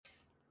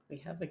We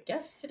have a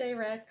guest today,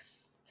 Rex.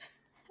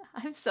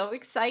 I'm so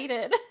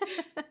excited.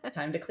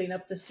 Time to clean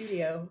up the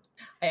studio.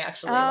 I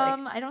actually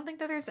I don't think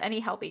that there's any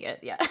helping it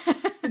yet.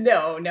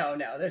 No.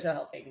 There's no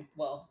helping.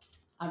 Well,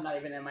 I'm not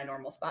even in my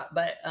normal spot,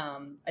 but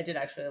I did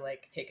actually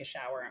take a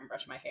shower and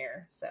brush my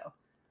hair. So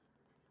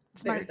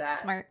Smart.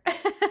 that. Smart.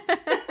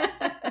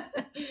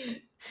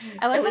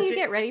 I like how you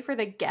get ready for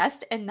the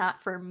guest and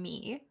not for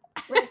me.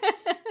 Rex,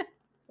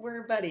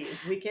 we're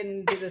buddies. We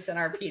can do this in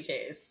our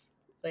PJs.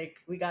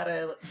 We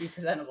gotta be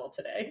presentable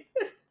today.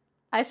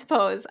 I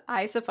suppose.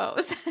 Hey,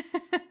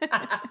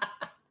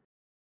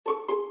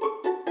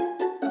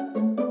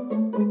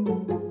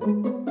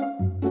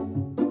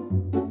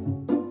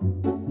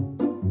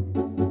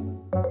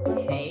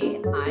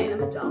 I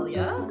am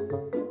Adalia.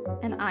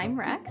 And I'm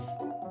Rex.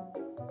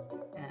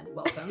 And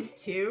welcome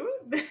to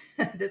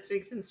this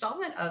week's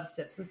installment of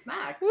Sips and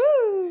Smacks.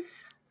 Woo!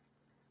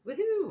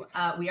 Woohoo!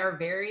 We are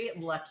very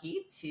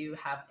lucky to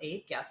have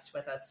a guest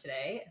with us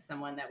today,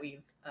 someone that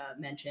we've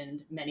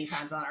mentioned many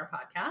times on our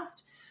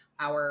podcast,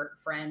 our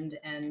friend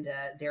and,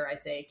 dare I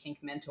say,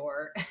 kink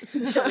mentor,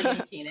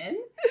 Jillian Keenan.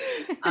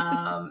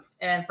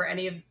 And for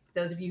any of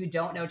those of you who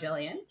don't know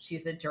Jillian,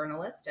 she's a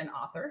journalist and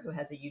author who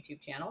has a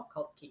YouTube channel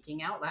called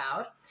Kinking Out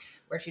Loud,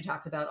 where she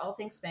talks about all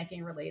things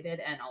spanking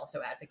related and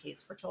also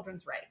advocates for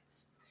children's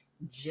rights.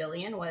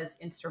 Jillian was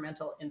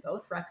instrumental in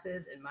both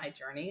Rex's and my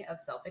journey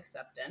of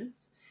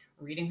self-acceptance.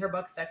 Reading her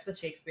book, Sex with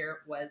Shakespeare,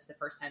 was the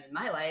first time in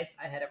my life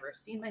I had ever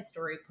seen my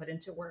story put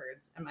into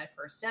words and my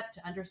first step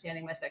to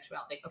understanding my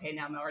sexuality. Okay,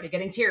 now I'm already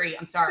getting teary.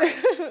 I'm sorry.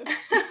 I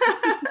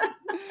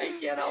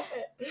can't help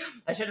it.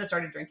 I should have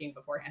started drinking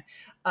beforehand.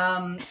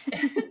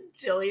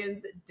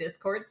 Jillian's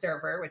Discord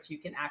server, which you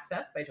can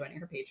access by joining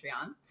her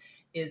Patreon,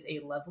 is a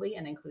lovely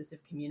and inclusive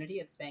community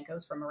of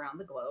Spankos from around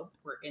the globe.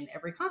 We're in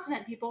every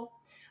continent, people,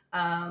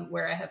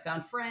 where I have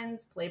found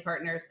friends, play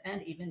partners,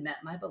 and even met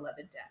my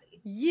beloved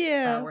daddy.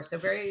 Yeah. We're so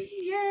very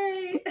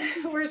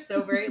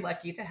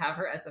lucky to have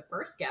her as the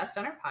first guest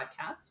on our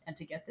podcast and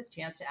to get this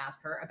chance to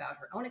ask her about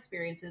her own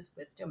experiences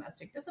with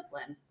domestic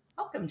discipline.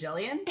 Welcome,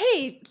 Jillian.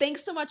 Hey,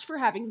 thanks so much for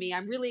having me.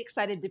 I'm really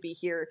excited to be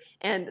here.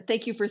 And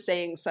thank you for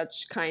saying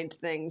such kind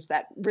things.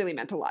 That really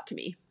meant a lot to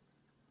me.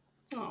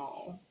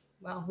 Oh,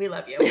 well, we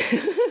love you.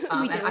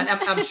 And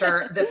I'm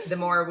sure the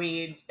more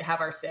we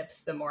have our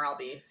sips, the more I'll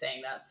be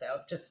saying that.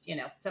 So just,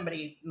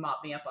 somebody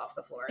mop me up off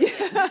the floor.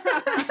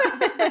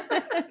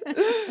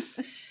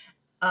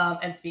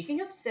 And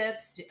speaking of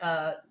sips,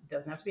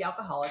 doesn't have to be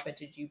alcoholic, but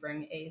did you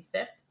bring a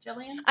sip,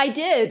 Jillian? I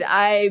did.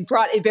 I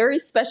brought a very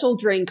special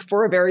drink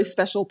for a very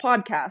special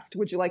podcast.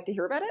 Would you like to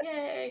hear about it?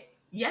 Yay.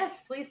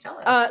 Yes, please tell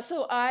us.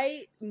 So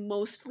I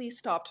mostly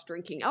stopped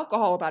drinking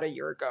alcohol about a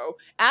year ago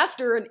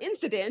after an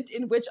incident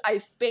in which I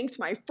spanked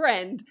my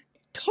friend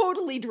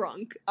totally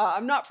drunk.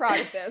 I'm not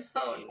proud of this.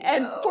 Oh, no.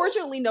 And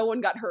fortunately, no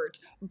one got hurt.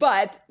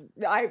 But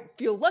I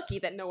feel lucky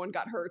that no one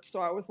got hurt. So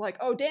I was like,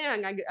 oh,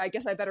 dang, I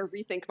guess I better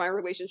rethink my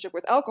relationship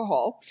with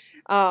alcohol.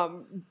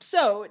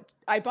 So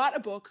I bought a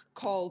book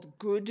called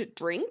Good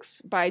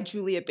Drinks by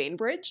Julia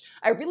Bainbridge.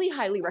 I really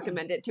highly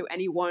recommend it to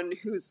anyone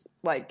who's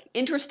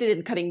interested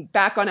in cutting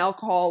back on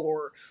alcohol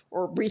or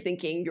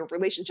rethinking your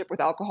relationship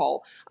with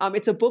alcohol.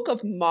 It's a book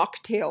of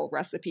mocktail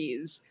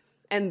recipes.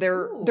 And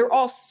they're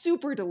all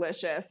super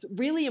delicious,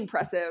 really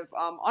impressive.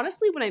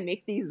 Honestly, when I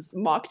make these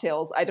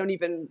mocktails, I don't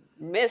even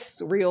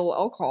miss real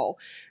alcohol.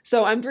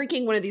 So I'm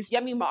drinking one of these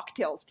yummy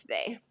mocktails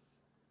today.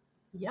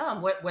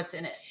 Yum. What's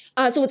in it?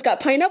 So it's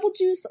got pineapple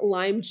juice,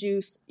 lime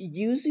juice,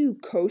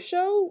 yuzu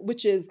kosho,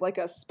 which is like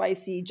a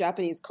spicy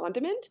Japanese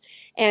condiment.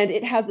 And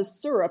it has a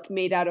syrup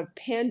made out of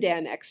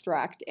pandan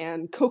extract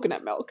and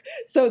coconut milk.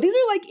 So these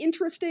are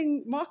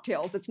interesting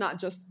mocktails. It's not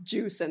just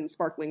juice and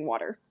sparkling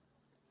water.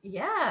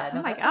 Yeah.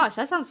 Oh my gosh,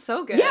 that sounds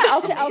so good. Yeah,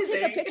 I'll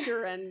take a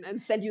picture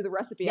and send you the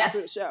recipe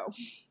after the show.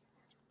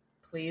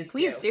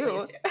 Please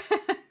do.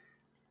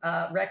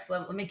 Rex,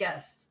 let me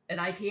guess. An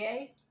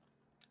IPA?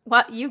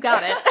 What? You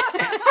got it.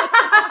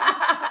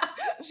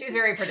 She's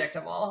very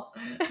predictable.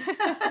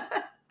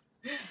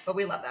 But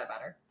we love that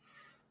about her.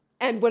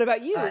 And what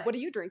about you? What are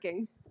you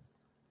drinking?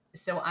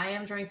 So I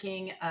am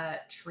drinking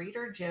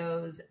Trader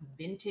Joe's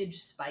Vintage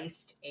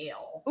Spiced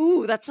Ale.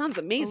 Ooh, that sounds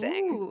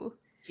amazing. Ooh.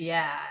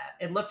 Yeah,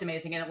 it looked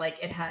amazing, and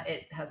it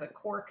has a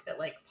cork that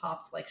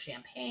popped like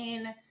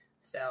champagne,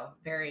 so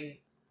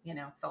very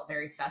felt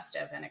very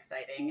festive and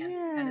exciting,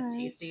 and it's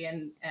tasty,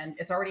 and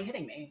it's already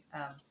hitting me.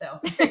 So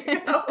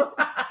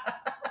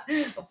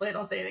hopefully I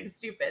don't say anything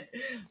stupid,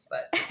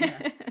 but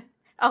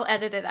I'll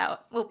edit it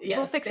out.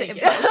 We'll fix it in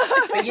post.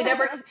 But you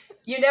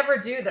never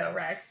do though,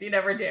 Rex. You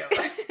never do.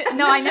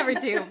 No, I never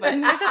do. But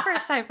there's a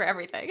first time for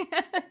everything.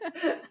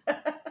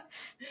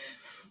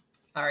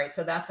 All right,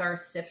 so that's our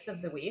sips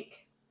of the week.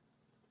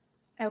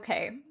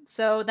 Okay,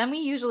 so then we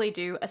usually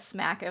do a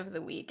smack of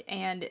the week,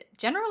 and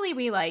generally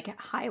we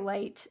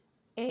highlight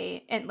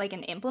an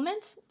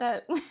implement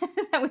that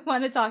that we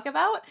want to talk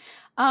about.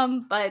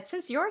 But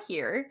since you're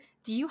here,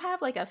 do you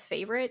have a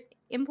favorite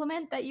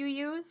implement that you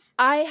use?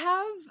 I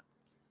have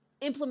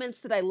implements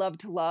that I love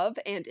to love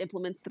and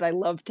implements that I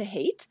love to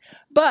hate.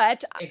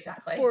 But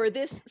Exactly. for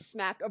this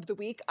smack of the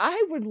week,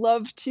 I would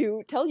love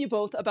to tell you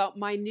both about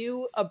my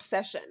new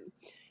obsession.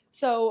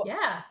 So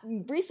Yeah.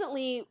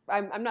 recently,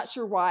 I'm not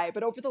sure why,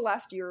 but over the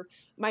last year,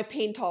 my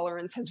pain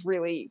tolerance has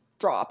really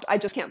dropped. I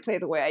just can't play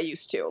the way I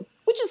used to,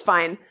 which is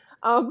fine.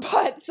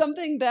 But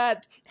something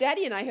that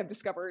Daddy and I have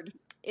discovered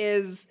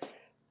is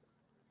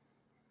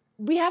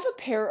we have a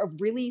pair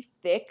of really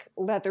thick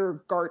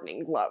leather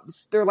gardening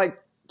gloves. They're like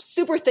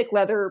super thick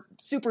leather,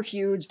 super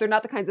huge. They're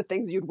not the kinds of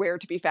things you'd wear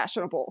to be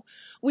fashionable.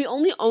 We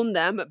only own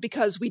them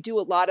because we do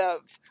a lot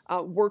of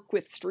work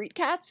with street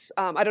cats.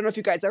 I don't know if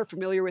you guys are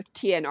familiar with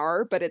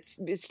TNR, but it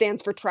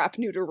stands for Trap,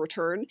 Neuter,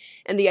 Return.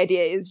 And the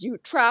idea is you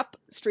trap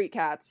street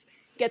cats,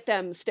 get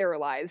them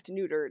sterilized,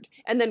 neutered,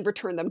 and then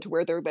return them to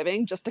where they're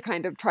living just to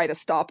kind of try to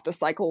stop the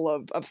cycle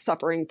of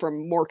suffering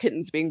from more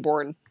kittens being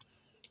born.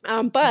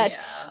 But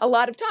a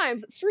lot of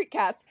times, street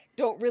cats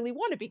don't really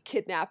want to be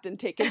kidnapped and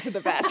taken to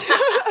the vet.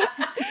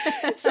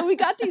 So we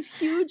got these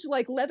huge,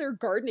 like, leather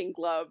gardening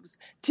gloves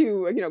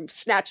to,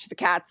 snatch the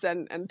cats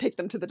and take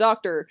them to the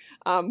doctor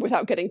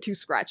without getting too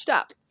scratched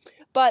up.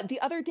 But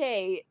the other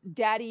day,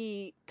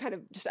 Daddy, kind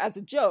of just as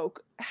a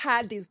joke,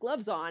 had these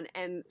gloves on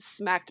and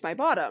smacked my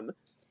bottom.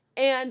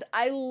 And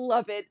I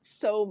love it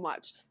so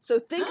much. So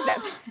think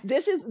that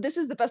this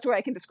is the best way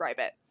I can describe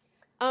it.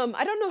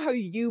 I don't know how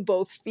you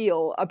both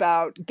feel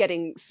about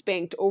getting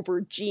spanked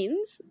over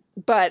jeans,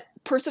 but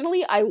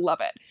personally, I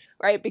love it,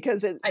 right?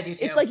 Because I do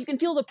too. It's like you can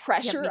feel the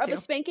pressure of a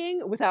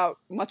spanking without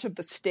much of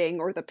the sting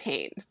or the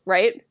pain,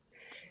 right?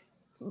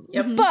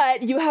 Yep.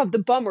 But you have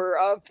the bummer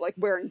of like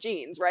wearing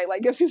jeans, right?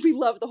 Like if we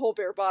love the whole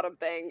bare bottom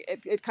thing,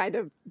 it kind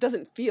of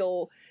doesn't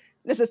feel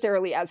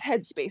necessarily as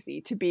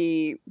headspacey to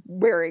be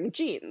wearing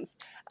jeans.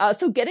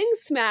 So getting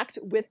smacked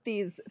with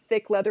these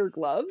thick leather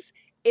gloves,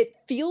 it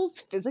feels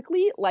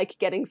physically like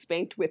getting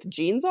spanked with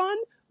jeans on,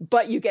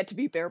 but you get to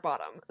be bare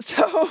bottom.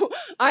 So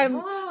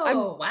I'm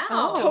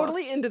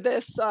totally into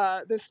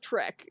this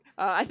trick.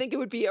 I think it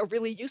would be a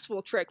really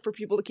useful trick for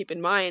people to keep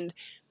in mind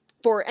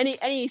for any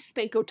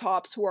Spanko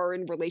tops who are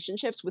in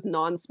relationships with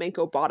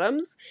non-Spanko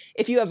bottoms.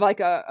 If you have like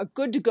a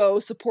good to go,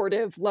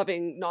 supportive,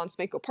 loving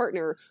non-Spanko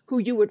partner who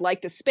you would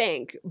like to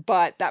spank,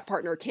 but that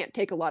partner can't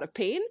take a lot of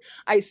pain,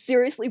 I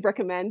seriously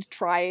recommend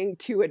trying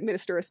to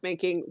administer a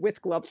spanking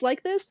with gloves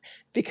like this,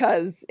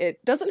 because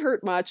it doesn't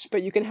hurt much,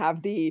 but you can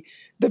have the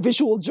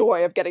visual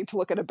joy of getting to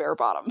look at a bare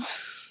bottom.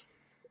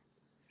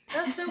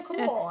 That's so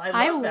cool.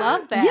 I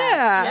love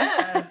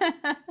that.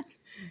 Yeah.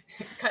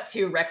 Cut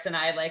to Rex and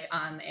I like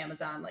on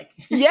Amazon, like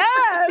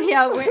yes,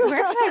 yeah. Where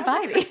can I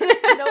buy these?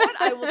 You know what?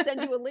 I will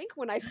send you a link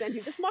when I send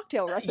you this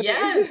mocktail recipe.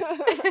 Yes,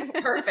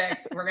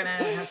 perfect. We're gonna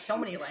have so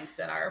many links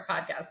in our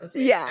podcast this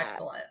week. Yeah,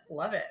 excellent.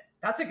 Love it.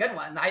 That's a good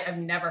one. I've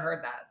never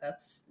heard that.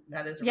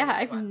 That is a really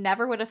I've one.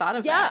 never would have thought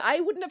of that. Yeah,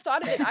 I wouldn't have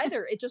thought of it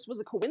either. It just was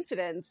a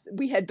coincidence.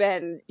 We had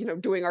been,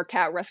 doing our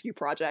cat rescue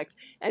project,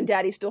 and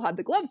Daddy still had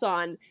the gloves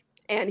on,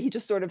 and he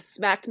just sort of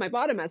smacked my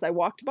bottom as I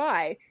walked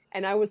by.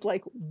 And I was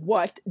like,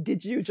 what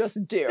did you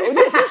just do?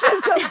 This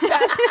is the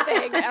best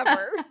thing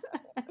ever.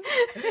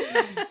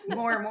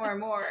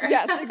 More.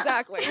 Yes,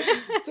 exactly.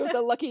 So it's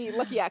a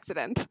lucky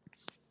accident.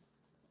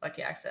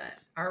 Lucky accident.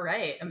 All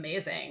right.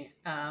 Amazing.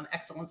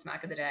 Excellent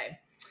smack of the day.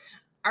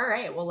 All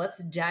right. Well, let's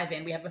dive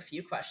in. We have a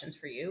few questions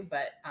for you,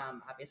 but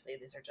obviously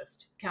these are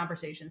just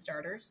conversation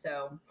starters.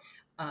 So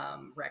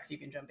Rex, you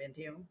can jump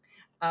into.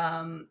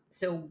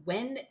 So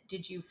when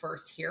did you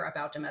first hear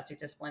about domestic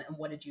discipline, and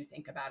what did you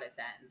think about it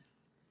then?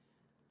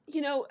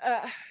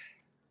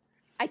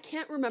 I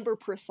can't remember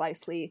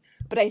precisely,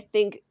 but I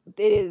think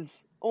it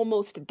is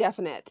almost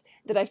definite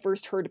that I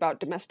first heard about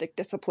domestic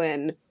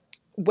discipline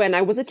when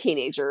I was a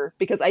teenager,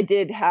 because I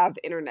did have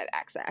internet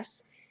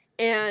access.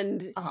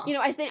 And,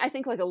 I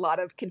think like a lot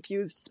of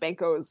confused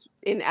Spankos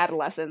in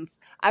adolescence,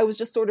 I was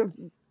just sort of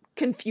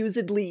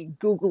confusedly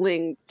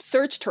Googling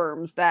search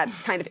terms that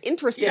kind of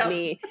interested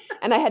me,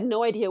 and I had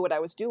no idea what I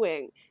was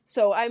doing.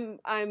 So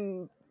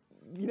I'm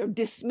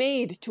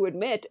dismayed to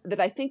admit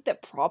that I think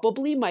that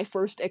probably my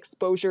first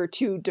exposure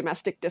to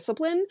domestic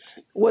discipline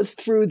was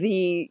through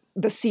the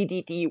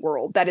CDD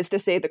world. That is to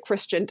say, the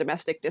Christian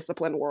domestic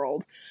discipline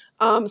world.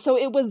 So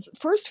it was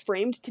first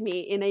framed to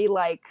me in a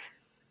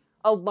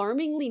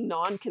alarmingly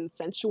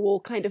non-consensual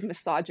kind of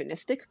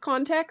misogynistic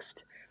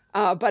context.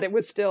 But it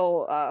was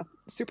still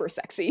super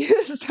sexy.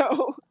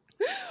 So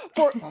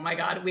oh my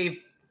God,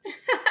 we've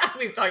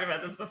talked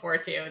about this before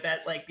too,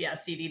 that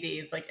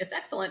CDD is it's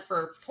excellent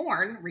for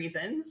porn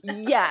reasons.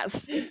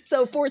 Yes.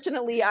 So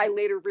fortunately, I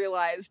later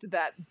realized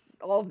that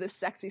all of this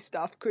sexy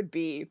stuff could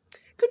be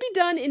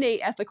done in a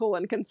ethical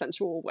and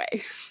consensual way.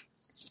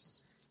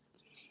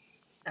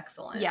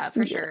 Excellent. Yeah,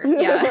 for sure.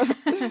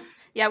 Yeah.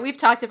 Yeah, we've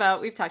talked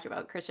about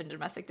Christian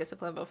domestic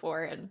discipline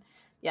before, and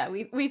yeah,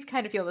 we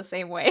kind of feel the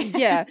same way.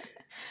 Yeah.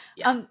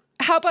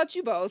 How about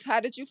you both? How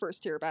did you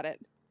first hear about it?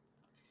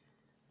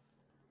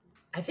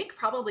 I think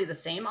probably the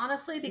same,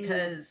 honestly,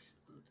 because,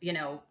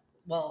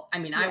 well, I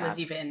mean, I was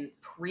even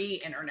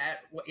pre-internet,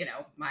 you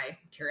know, my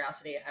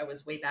curiosity, I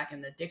was way back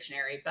in the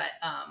dictionary, but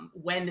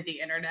when the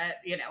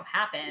internet, you know,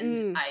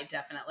 happened, I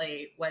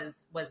definitely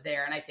was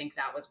there. And I think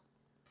that was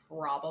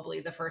probably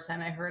the first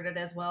time I heard it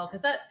as well.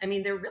 Cause that, I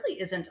mean, there really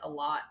isn't a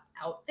lot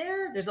out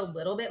there. There's a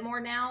little bit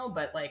more now,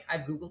 but like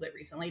I've Googled it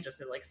recently just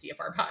to like see if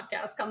our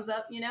podcast comes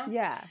up, you know?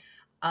 Yeah.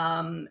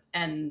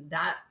 And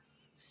that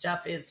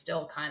stuff is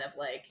still kind of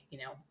like, you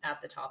know,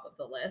 at the top of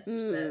the list,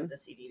 the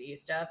CBD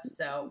stuff.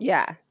 So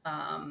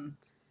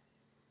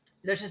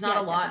there's just not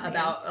a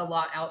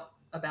lot out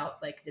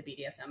about like the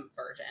BDSM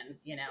version,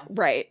 you know?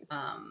 Right.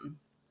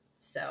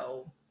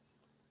 So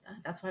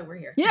that's why we're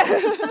here. Yeah.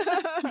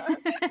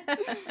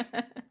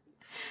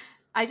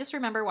 I just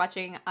remember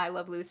watching I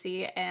Love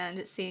Lucy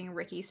and seeing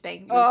Ricky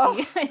spank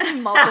Lucy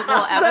in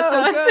multiple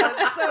episodes.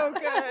 So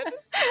good.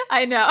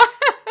 I know.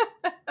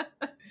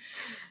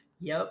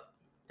 Yep.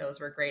 Those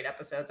were great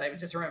episodes. I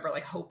just remember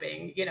like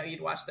hoping, you know,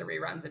 you'd watch the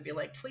reruns and be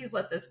like, please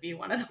let this be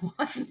one of the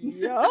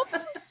ones.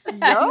 Yep.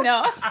 I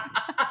know.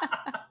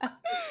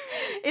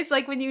 It's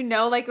like when you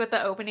know like what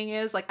the opening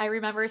is. Like I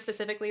remember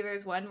specifically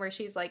there's one where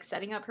she's like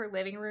setting up her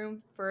living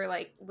room for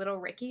like little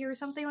Ricky or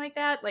something like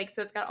that. Like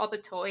so it's got all the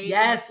toys.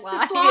 Yes, and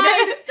the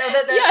slide.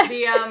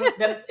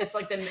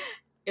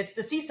 It's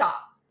the seesaw.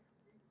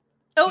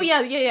 Oh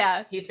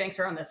yeah. He spanks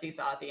her on the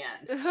seesaw at the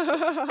end.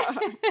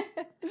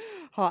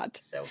 Hot.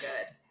 So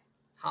good.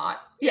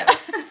 Hot. Yeah.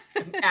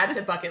 Add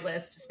to bucket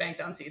list, spanked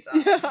on seesaw.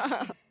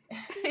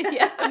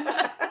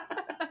 Yeah.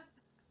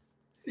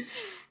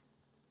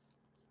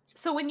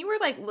 So when you were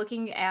like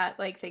looking at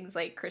like things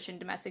like Christian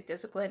domestic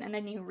discipline and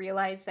then you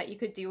realized that you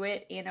could do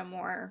it in a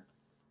more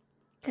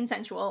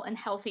consensual and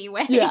healthy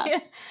way. Yeah.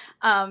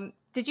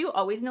 Did you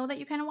always know that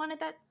you kind of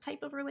wanted that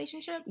type of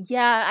relationship?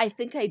 Yeah, I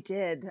think I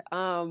did.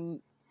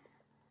 And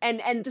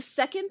the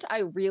second I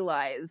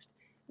realized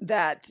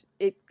that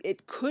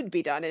it could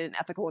be done in an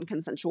ethical and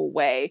consensual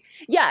way,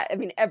 yeah, I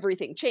mean,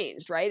 everything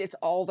changed, right? It's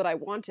all that I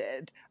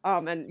wanted.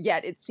 And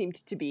yet it seemed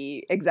to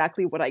be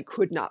exactly what I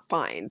could not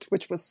find,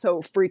 which was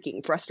so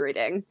freaking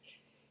frustrating.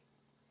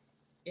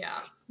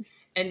 Yeah.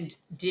 And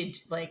did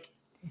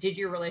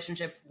your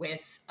relationship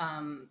with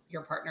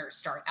your partner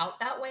start out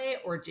that way,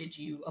 or did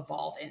you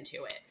evolve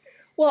into it?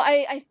 Well,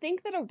 I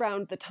think that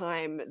around the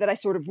time that I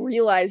sort of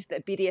realized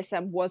that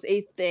BDSM was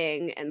a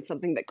thing and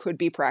something that could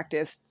be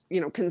practiced,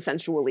 you know,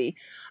 consensually,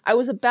 I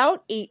was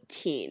about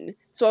 18.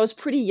 So I was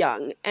pretty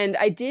young. And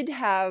I did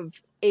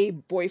have a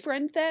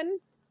boyfriend then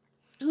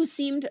who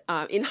seemed,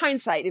 in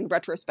hindsight, in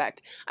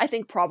retrospect, I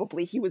think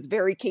probably he was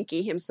very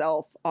kinky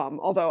himself,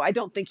 although I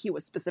don't think he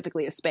was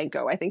specifically a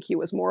spanko. I think he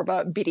was more of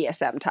a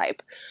BDSM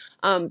type.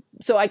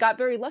 So I got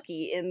very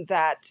lucky in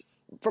that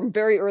from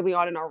very early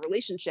on in our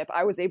relationship,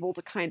 I was able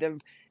to kind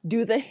of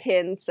do the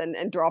hints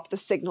and drop the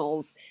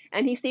signals.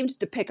 And he seemed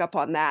to pick up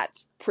on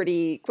that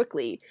pretty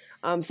quickly.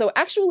 So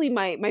actually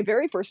my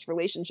very first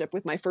relationship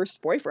with my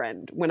first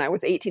boyfriend when I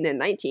was 18 and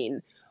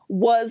 19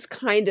 was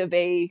kind of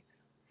a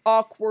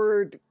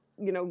awkward,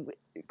 you know,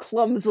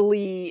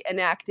 clumsily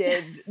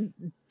enacted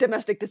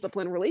domestic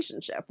discipline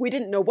relationship. We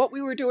didn't know what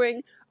we were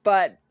doing,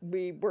 but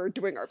we were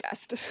doing our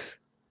best.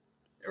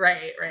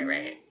 Right.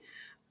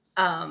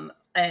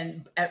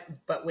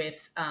 But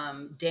with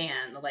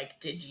Dan, like,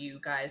 did you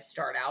guys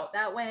start out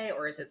that way,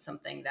 or is it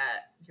something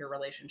that your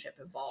relationship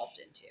evolved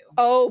into?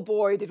 Oh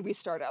boy, did we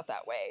start out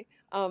that way.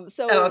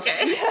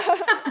 Okay.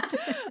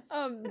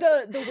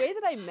 The way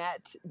that I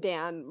met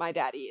Dan, my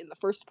daddy, in the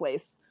first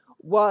place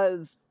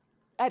was,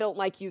 I don't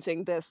like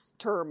using this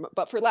term,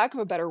 but for lack of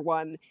a better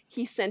one,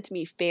 he sent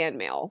me fan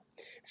mail.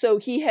 So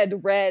he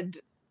had read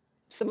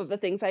some of the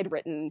things I'd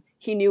written.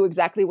 He knew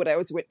exactly what I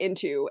was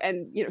into.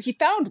 And, you know, he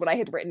found what I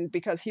had written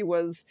because he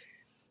was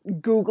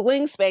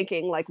Googling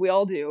spanking like we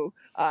all do.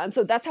 And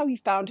so that's how he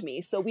found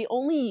me. So we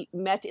only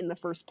met in the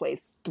first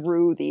place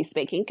through the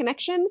spanking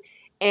connection.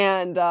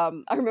 And I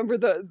remember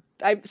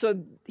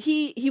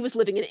he was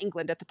living in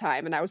England at the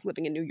time and I was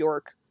living in New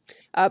York.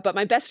 But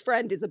my best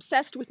friend is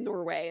obsessed with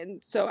Norway.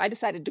 And so I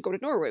decided to go to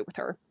Norway with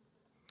her.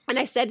 And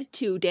I said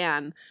to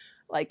Dan,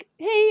 like,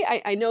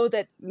 hey, I know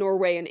that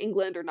Norway and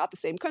England are not the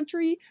same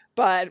country,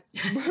 but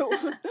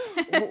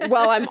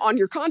while I'm on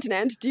your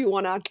continent, do you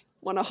want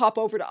to hop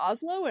over to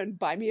Oslo and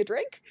buy me a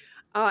drink?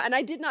 And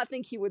I did not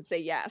think he would say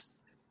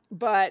yes,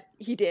 but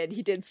he did.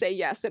 He did say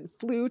yes and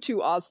flew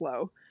to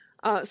Oslo.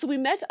 So we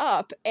met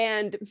up,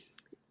 and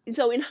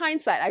so in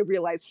hindsight, I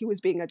realized he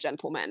was being a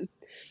gentleman.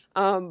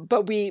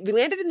 But we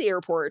landed in the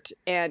airport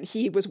and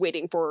he was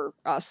waiting for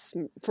us,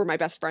 for my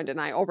best friend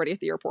and I, already at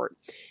the airport.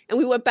 And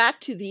we went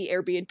back to the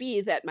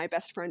Airbnb that my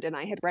best friend and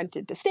I had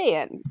rented to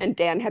stay in. And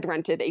Dan had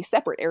rented a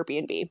separate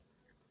Airbnb.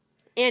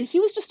 And he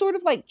was just sort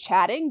of like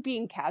chatting,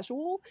 being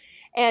casual.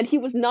 And he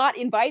was not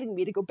inviting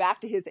me to go back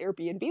to his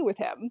Airbnb with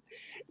him.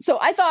 So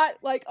I thought,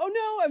 like, oh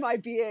no, am I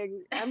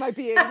being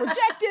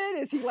rejected?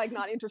 Is he like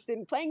not interested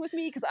in playing with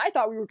me? Because I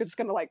thought we were just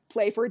going to like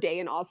play for a day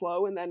in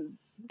Oslo and then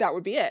that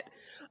would be it.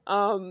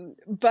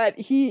 But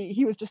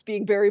he was just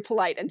being very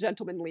polite and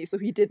gentlemanly, so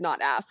he did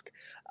not ask.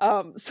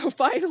 So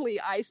finally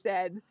I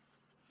said,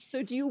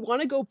 so do you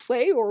want to go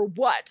play or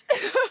what?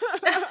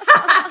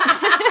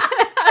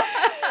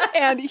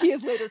 And he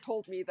has later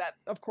told me that,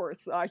 of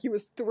course, he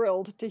was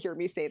thrilled to hear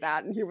me say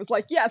that. And he was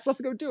like, yes,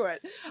 let's go do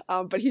it.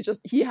 But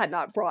he had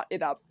not brought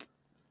it up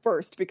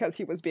first because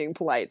he was being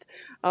polite.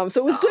 So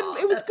it was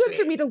good. It was good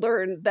for me to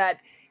learn that,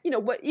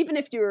 even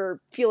if you're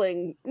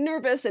feeling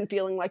nervous and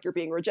feeling like you're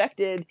being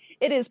rejected,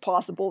 it is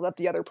possible that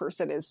the other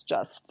person is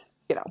just,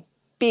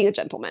 being a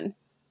gentleman.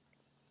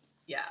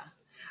 Yeah.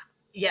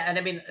 Yeah, and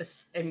I mean,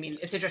 it's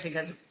interesting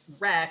because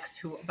Rex,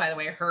 who, by the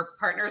way, her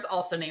partner is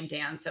also named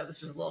Dan, so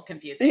this is a little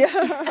confusing. Yeah.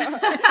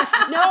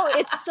 No,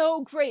 it's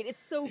so great.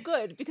 It's so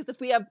good because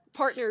if we have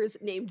partners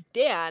named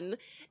Dan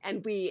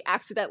and we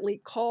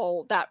accidentally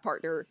call that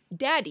partner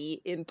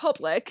Daddy in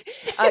public,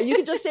 you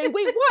can just say,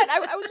 "Wait, what?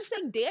 I was just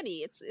saying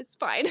Danny. It's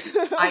fine."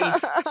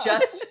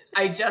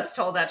 I just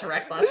told that to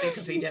Rex last week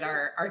because we did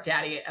our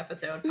Daddy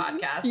episode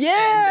podcast.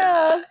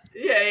 Yeah. And,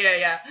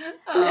 yeah.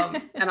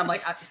 And I'm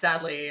like,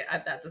 sadly,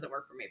 that doesn't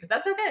work for me, but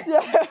that's okay.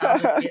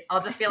 Yeah.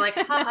 I'll just feel like,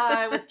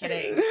 haha, I was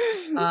kidding.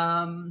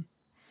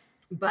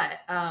 But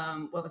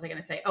what was I going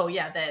to say? Oh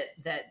yeah,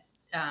 that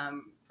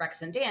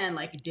Rex and Dan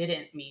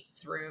didn't meet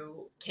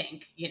through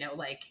kink.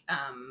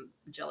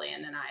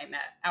 Jillian and I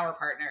met our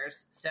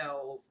partners,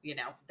 so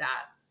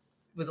that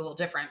was a little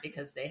different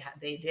because they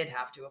did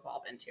have to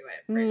evolve into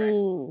it. Right, Rex?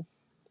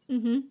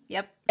 Mm-hmm.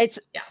 Yep. It's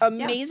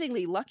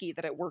amazingly lucky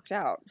that it worked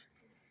out.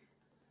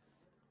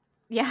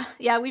 Yeah.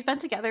 We've been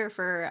together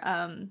for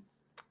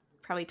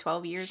probably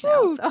 12 years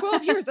now. So.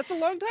 12 years. That's a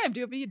long time. Do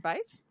you have any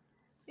advice?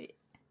 Yeah,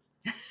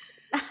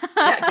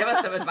 give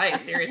us some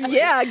advice, seriously.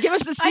 Yeah, give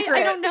us the secret.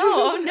 I don't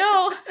know.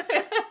 No.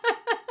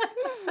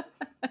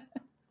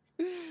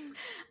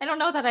 I don't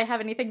know that I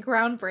have anything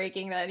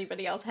groundbreaking that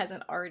anybody else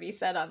hasn't already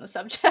said on the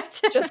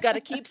subject. Just got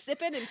to keep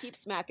sipping and keep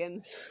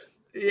smacking.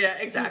 Yeah,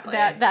 exactly.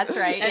 That's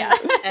right.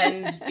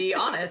 And be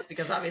honest,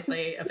 because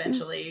obviously,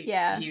 eventually,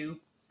 you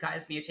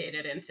guys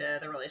mutated into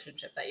the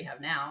relationship that you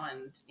have now,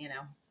 and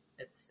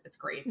it's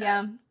great.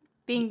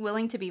 Being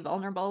willing to be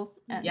vulnerable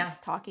and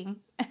talking.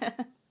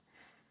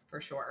 For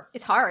sure.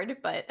 It's hard,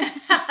 but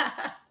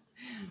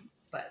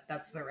but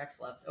that's what Rex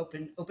loves.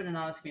 Open and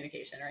honest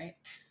communication, right?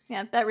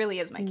 Yeah, that really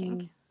is my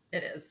kink.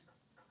 It is.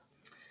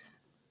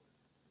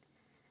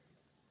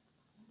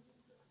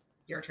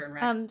 Your turn,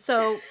 Rex. I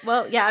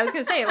was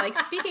gonna say,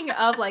 speaking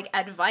of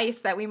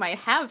advice that we might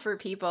have for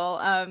people,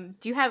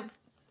 do you have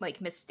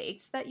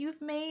mistakes that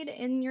you've made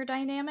in your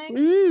dynamic?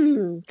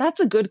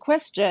 That's a good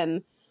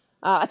question.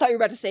 I thought you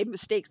were about to say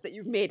mistakes that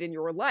you've made in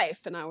your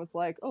life, and I was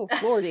like, oh,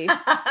 Lordy,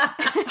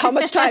 how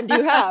much time do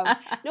you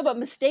have? No, but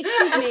mistakes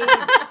we've made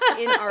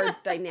in our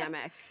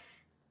dynamic.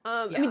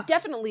 I mean,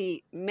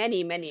 definitely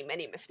many, many,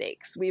 many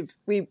mistakes. We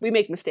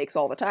make mistakes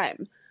all the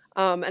time.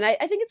 And I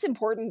think it's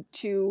important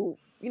to,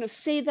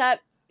 say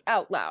that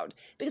out loud,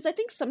 because I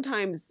think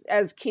sometimes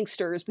as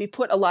kinksters, we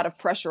put a lot of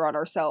pressure on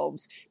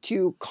ourselves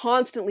to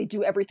constantly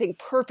do everything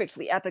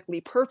perfectly,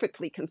 ethically,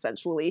 perfectly,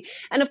 consensually.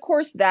 And of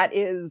course, that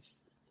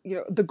is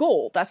the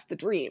goal. That's the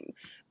dream.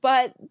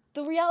 But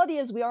the reality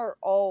is we are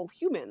all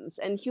humans,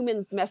 and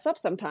humans mess up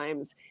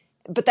sometimes,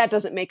 but that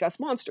doesn't make us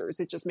monsters.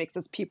 It just makes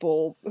us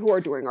people who are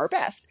doing our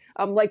best.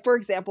 For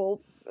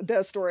example,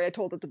 the story I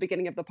told at the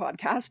beginning of the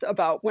podcast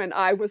about when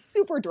I was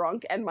super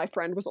drunk and my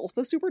friend was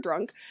also super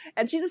drunk,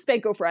 and she's a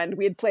Spanko friend.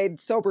 We had played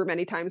sober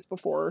many times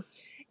before.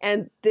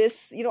 And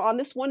this, on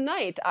this one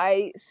night,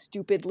 I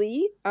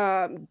stupidly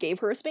gave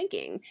her a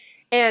spanking.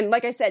 And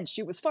like I said,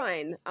 she was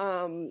fine.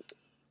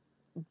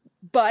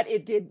 But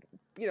it did,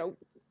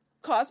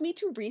 cause me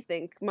to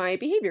rethink my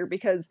behavior,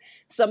 because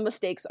some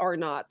mistakes are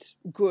not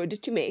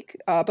good to make,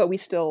 but we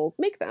still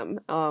make them.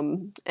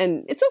 And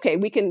it's okay.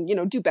 We can,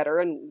 do better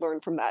and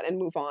learn from that and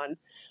move on.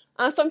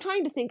 So I'm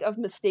trying to think of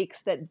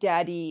mistakes that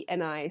Daddy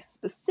and I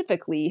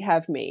specifically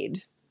have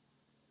made.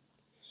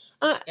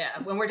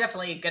 When we're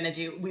definitely going to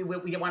do, we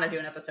want to do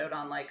an episode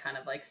on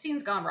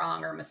scenes gone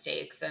wrong or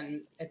mistakes.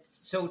 And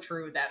it's so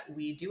true that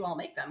we do all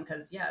make them,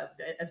 because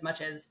as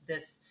much as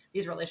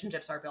these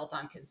relationships are built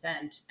on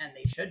consent, and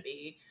they should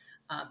be,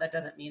 that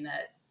doesn't mean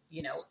that,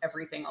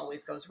 everything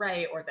always goes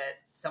right, or that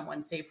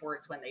someone safe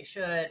words when they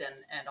should,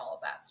 and all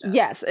of that stuff.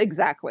 Yes,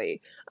 exactly.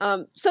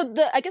 So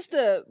I guess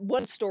the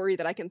one story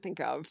that I can think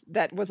of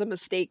that was a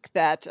mistake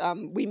that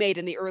we made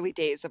in the early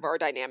days of our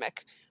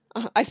dynamic.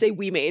 I say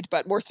we made,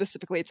 but more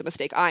specifically, it's a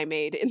mistake I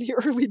made in the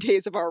early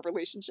days of our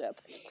relationship.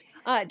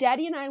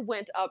 Daddy and I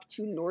went up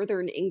to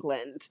Northern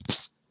England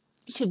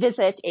to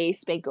visit a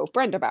Spanko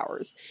friend of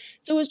ours.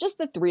 So it was just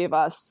the three of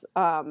us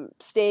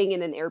staying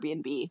in an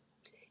Airbnb.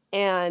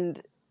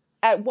 And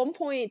at one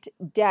point,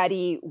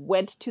 Daddy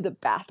went to the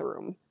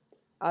bathroom.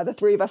 The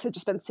three of us had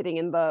just been sitting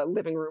in the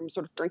living room,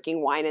 sort of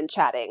drinking wine and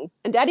chatting.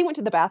 And Daddy went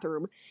to the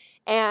bathroom,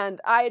 and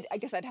I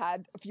guess I'd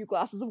had a few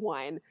glasses of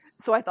wine.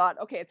 So I thought,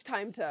 okay, it's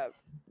time to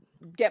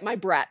get my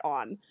brat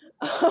on.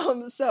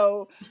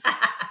 So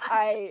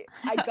I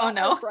got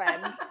our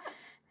friend,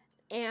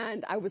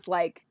 and I was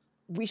like,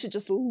 we should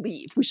just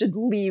leave. We should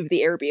leave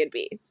the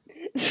Airbnb.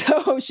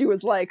 So she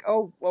was like,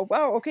 oh, well,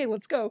 wow, okay,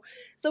 let's go.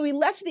 So we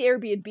left the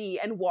Airbnb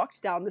and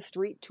walked down the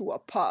street to a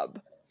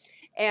pub.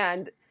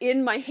 And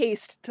in my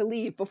haste to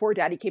leave before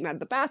Daddy came out of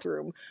the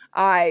bathroom,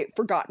 I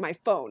forgot my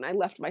phone. I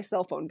left my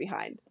cell phone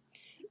behind.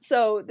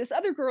 So this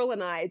other girl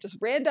and I just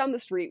ran down the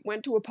street,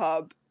 went to a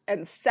pub,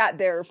 and sat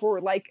there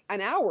for like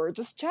an hour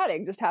just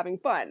chatting, just having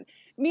fun.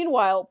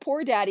 Meanwhile,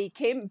 poor Daddy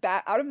came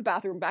back out of the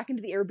bathroom, back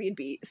into the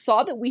Airbnb,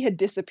 saw that we had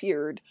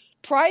disappeared,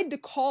 tried to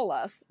call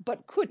us,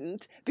 but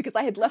couldn't because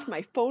I had left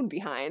my phone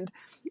behind.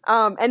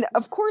 And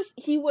of course,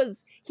 he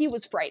was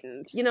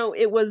frightened. You know,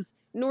 it was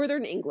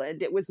northern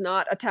England. It was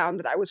not a town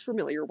that I was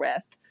familiar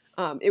with.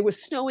 It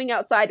was snowing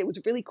outside. It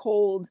was really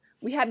cold.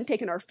 We hadn't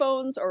taken our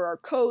phones or our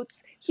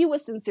coats. He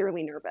was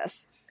sincerely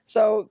nervous.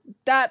 So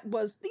that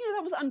was,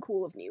 that was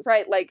uncool of me,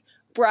 right? Like,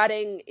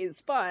 bratting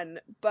is fun,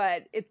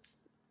 but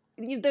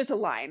there's a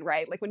line,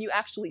 right? Like, when you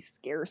actually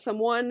scare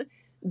someone,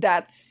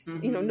 that's,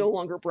 no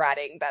longer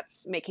bratting.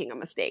 That's making a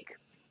mistake.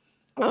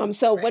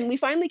 So when we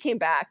finally came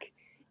back,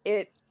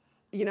 it,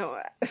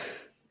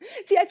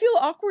 see, I feel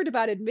awkward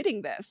about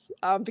admitting this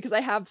because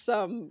I have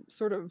some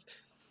sort of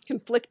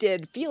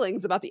conflicted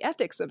feelings about the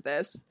ethics of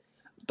this.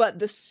 But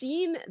the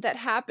scene that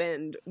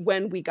happened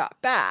when we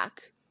got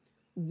back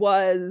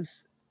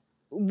was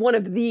one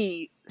of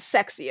the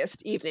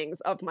sexiest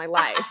evenings of my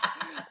life.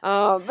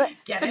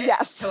 Get it?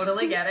 Yes.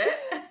 Totally get it.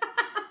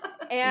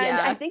 And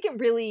I think it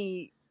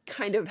really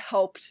kind of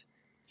helped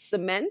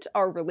cement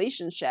our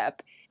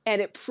relationship, and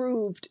it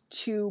proved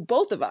to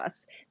both of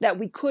us that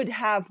we could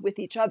have with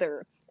each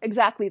other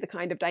exactly the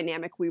kind of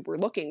dynamic we were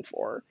looking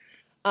for.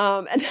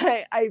 And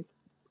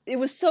it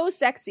was so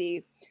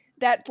sexy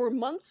that for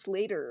months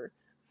later,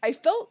 I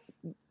felt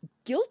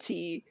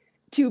guilty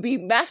to be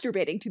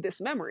masturbating to this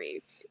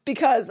memory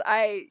because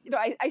I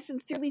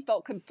sincerely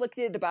felt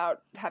conflicted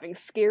about having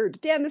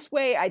scared Dan this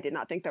way. I did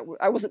not think that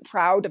I wasn't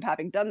proud of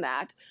having done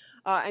that.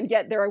 And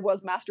yet there I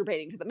was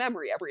masturbating to the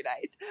memory every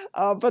night.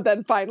 But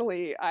then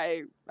finally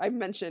I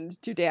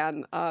mentioned to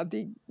Dan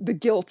the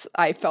guilt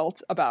I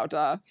felt about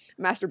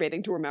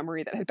masturbating to a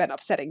memory that had been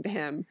upsetting to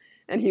him.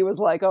 And he was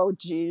like, "Oh,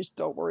 geez,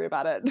 don't worry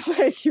about it."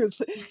 Like he's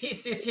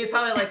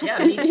probably like, "Yeah,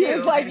 me too." He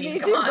was like, "Me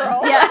too,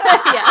 girl."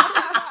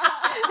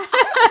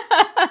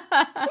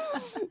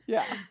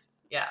 Yeah.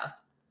 Yeah.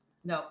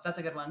 No, that's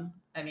a good one.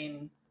 I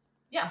mean,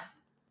 yeah.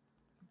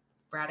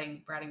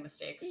 Bratting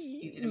mistakes.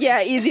 Easy to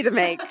make. Easy to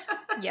make.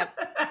 Yep.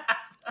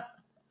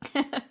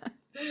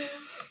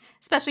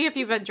 Especially if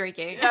you've been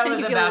drinking. I was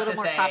you feel a about little to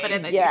more say.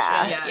 confident than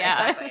Yeah. you should.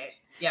 Yeah, exactly.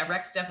 Yeah,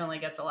 Rex definitely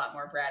gets a lot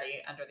more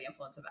bratty under the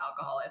influence of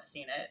alcohol. I've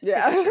seen it.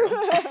 Yeah.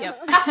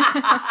 Yep.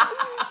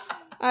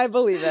 I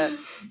believe it.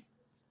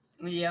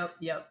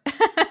 Yep.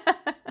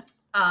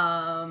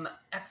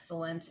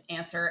 Excellent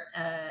answer.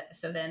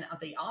 So then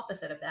the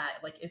opposite of that,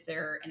 like, is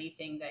there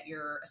anything that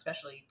you're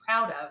especially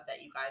proud of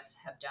that you guys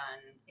have done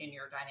in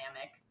your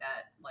dynamic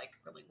that like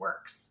really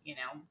works,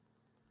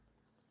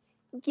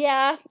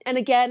 Yeah. And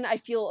again, I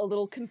feel a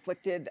little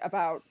conflicted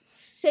about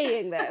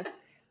saying this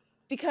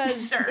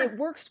because Sure. it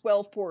works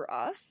well for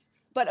us,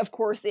 but of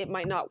course it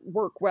might not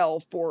work well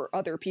for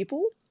other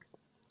people.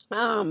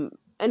 And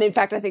in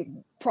fact, I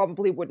think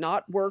probably would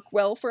not work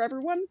well for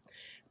everyone.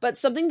 But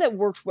something that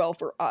worked well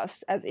for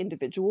us as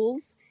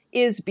individuals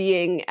is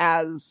being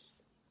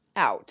as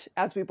out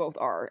as we both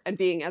are and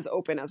being as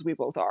open as we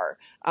both are.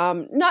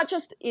 Not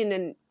just in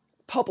a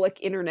public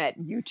internet,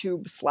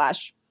 YouTube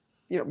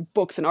 /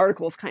 books and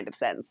articles kind of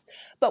sense,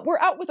 but we're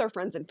out with our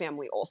friends and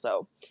family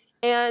also.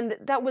 And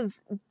that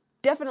was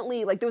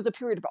definitely there was a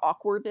period of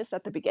awkwardness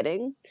at the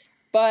beginning,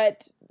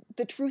 but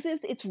the truth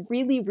is it's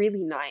really,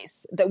 really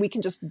nice that we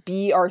can just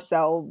be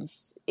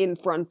ourselves in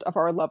front of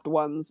our loved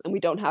ones and we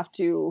don't have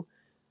to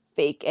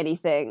fake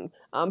anything.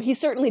 He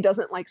certainly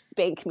doesn't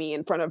spank me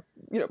in front of,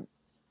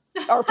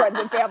 our friends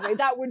and family.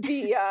 That would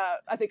be,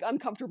 I think,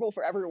 uncomfortable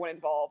for everyone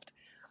involved.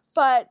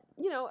 But,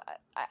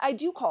 I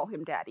do call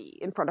him Daddy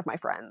in front of my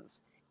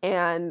friends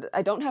and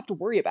I don't have to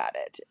worry about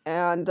it.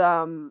 And,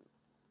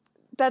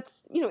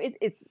 that's,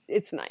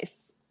 it's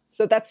nice.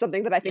 So that's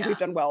something that I think we've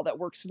done well that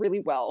works really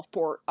well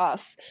for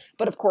us.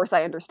 But of course,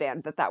 I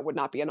understand that would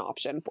not be an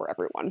option for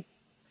everyone.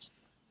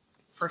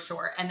 For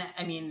sure. And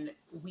I mean,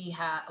 we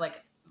have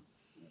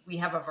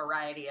a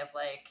variety of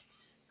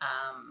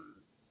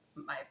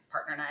my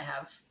partner and I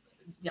have,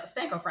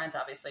 Spanko friends,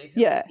 obviously,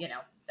 who,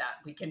 that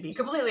we can be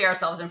completely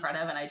ourselves in front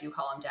of. And I do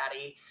call him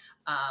Daddy.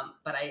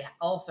 But I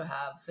also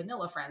have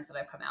vanilla friends that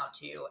I've come out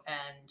to,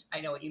 and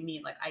I know what you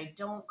mean. I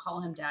don't call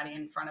him Daddy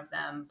in front of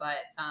them, but,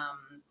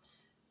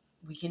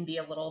 we can be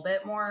a little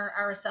bit more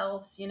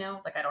ourselves, I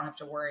don't have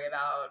to worry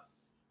about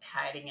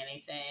hiding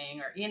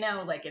anything or,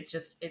 it's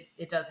just,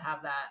 it does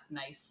have that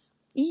nice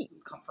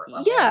comfort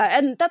level. Yeah,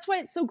 and that's why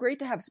it's so great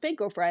to have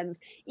Spanko friends.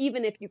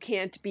 Even if you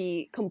can't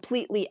be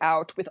completely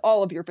out with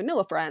all of your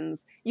vanilla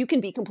friends, you can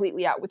be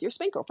completely out with your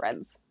Spanko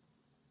friends.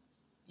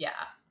 Yeah,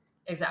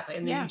 exactly.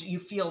 And then you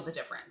feel the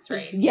difference,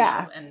 right?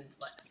 Yeah. And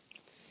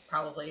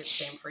probably the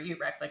same for you,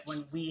 Rex. When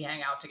we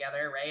hang out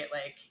together, right?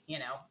 You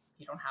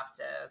don't have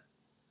to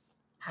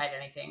hide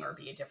anything or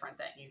be different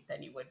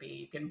than you would be.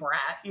 You can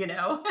brat, and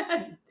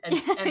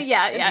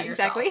yeah, be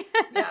exactly.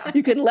 Yeah.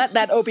 You can let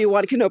that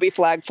Obi-Wan Kenobi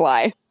flag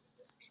fly.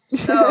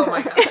 Oh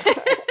my god.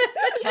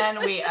 Can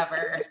we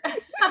ever?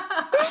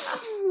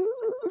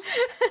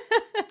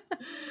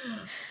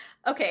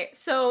 Okay,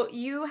 so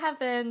you have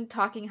been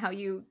talking how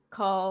you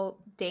call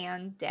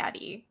Dan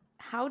Daddy.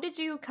 How did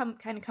you come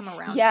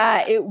around? Yeah,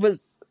 to that? it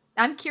was.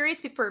 I'm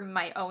curious for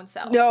my own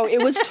self. No,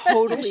 it was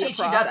totally she a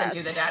process. doesn't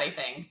do the daddy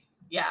thing.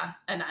 Yeah,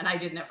 and I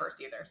didn't at first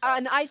either. So.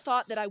 And I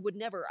thought that I would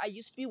never. I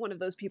used to be one of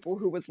those people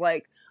who was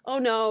like, oh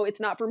no,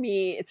 it's not for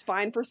me. It's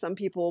fine for some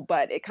people,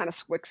 but it kind of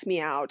squicks me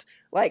out.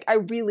 Like, I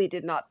really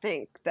did not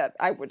think that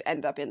I would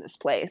end up in this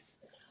place.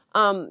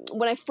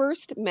 When I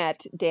first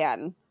met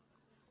Dan,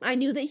 I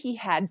knew that he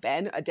had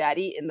been a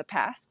daddy in the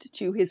past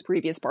to his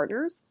previous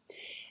partners.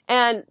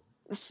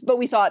 But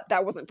we thought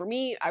that wasn't for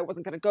me. I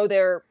wasn't going to go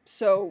there.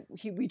 So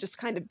we just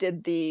kind of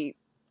did the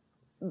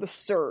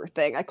sir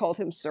thing. I called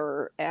him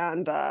sir,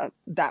 and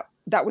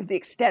that was the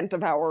extent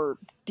of our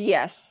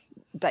DS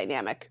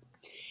dynamic.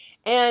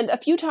 And a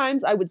few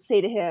times I would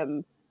say to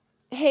him,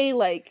 hey,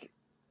 like,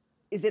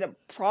 is it a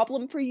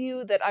problem for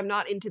you that I'm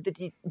not into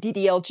the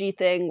DDLG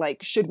thing?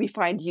 Like, should we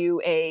find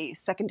you a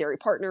secondary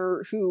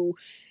partner who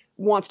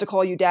wants to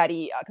call you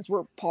daddy? Because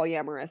we're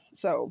polyamorous.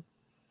 So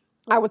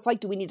I was like,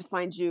 do we need to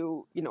find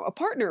you, a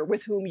partner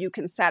with whom you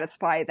can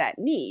satisfy that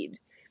need?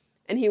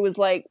 And he was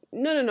like,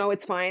 no,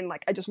 it's fine.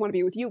 Like, I just want to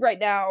be with you right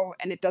now.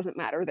 And it doesn't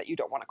matter that you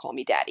don't want to call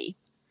me daddy.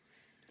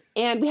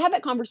 And we had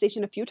that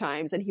conversation a few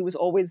times. And he was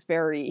always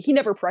he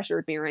never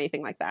pressured me or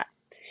anything like that.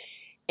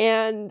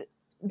 And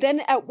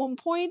then at one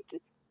point,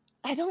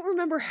 I don't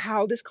remember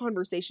how this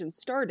conversation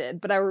started,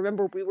 but I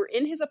remember we were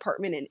in his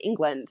apartment in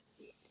England.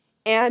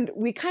 And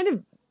we kind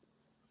of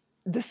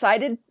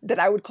decided that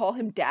I would call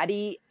him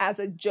daddy as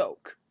a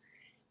joke.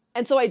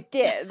 And so I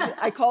did.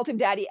 I called him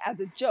daddy as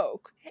a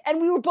joke.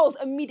 And we were both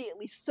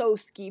immediately so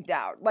skeeved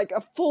out, like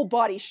a full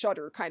body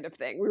shudder kind of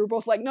thing. We were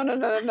both like, no,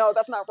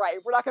 that's not right.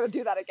 We're not going to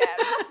do that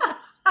again.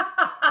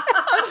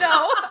 Oh,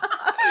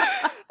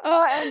 no.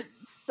 And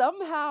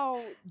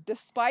somehow,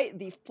 despite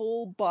the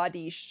full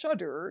body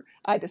shudder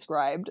I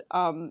described,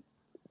 I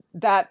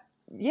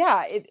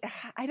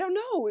don't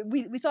know.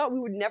 We thought we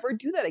would never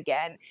do that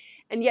again.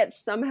 And yet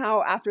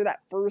somehow after that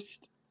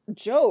first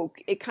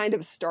joke, it kind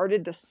of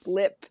started to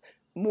slip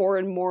more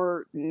and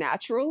more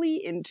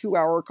naturally into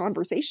our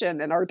conversation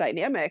and our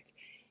dynamic.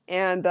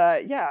 And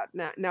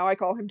now I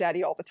call him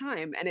daddy all the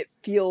time, and it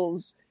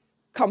feels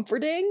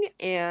comforting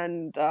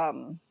and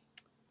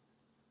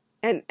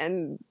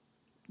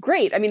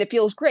great. I mean, it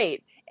feels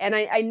great. And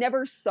I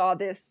never saw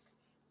this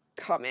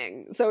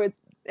coming. So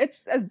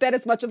it's been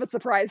as much of a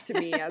surprise to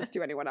me as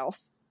to anyone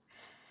else.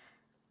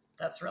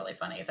 That's really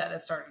funny that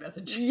it started as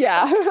a joke.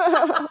 Yeah.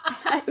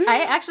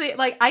 I actually,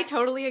 I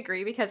totally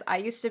agree, because I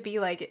used to be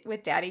like,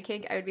 with daddy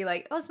kink, I would be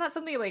like, oh, it's not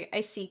something like I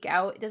seek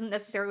out. It doesn't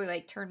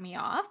necessarily turn me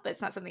off, but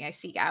it's not something I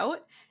seek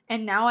out.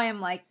 And now I am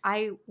like,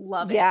 I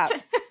love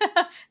it.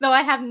 Though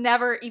I have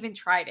never even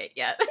tried it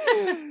yet.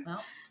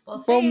 Well, we'll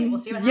see.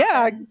 We'll see what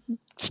happens.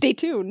 Stay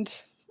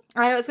tuned.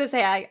 I was going to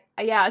say,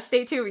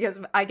 stay tuned,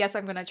 because I guess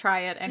I'm going to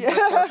try it and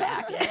report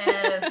back.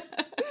 Yes.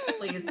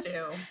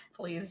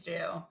 Please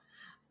do.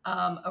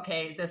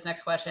 Okay, this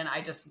next question,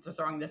 I just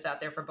throwing this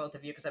out there for both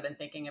of you because I've been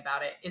thinking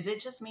about it. Is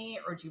it just me,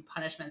 or do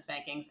punishment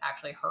spankings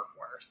actually hurt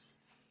worse?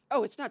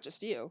 Oh, it's not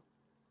just you.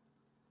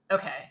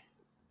 Okay.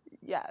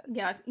 Yeah.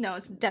 Yeah, no,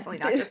 it's definitely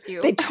not just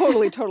you. They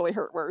totally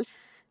hurt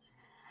worse.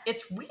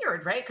 It's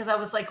weird, right? Because I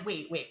was like,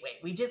 wait.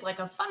 We did like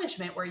a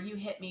punishment where you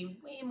hit me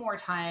way more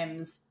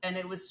times and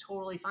it was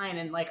totally fine.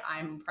 And like,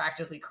 I'm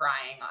practically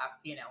crying,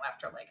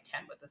 after like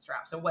 10 with the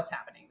strap. So what's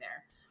happening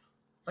there?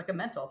 It's like a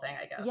mental thing,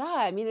 I guess. Yeah,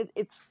 I mean,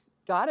 it's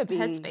gotta be.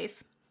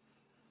 Headspace.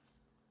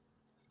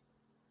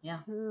 Yeah,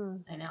 I know.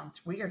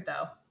 It's weird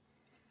though.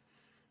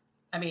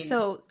 I mean.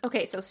 So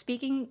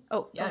speaking.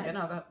 Oh, yeah,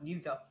 go. You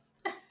go.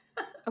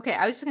 Okay,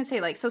 I was just gonna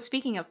say, so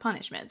speaking of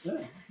punishments,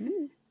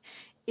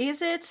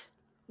 is it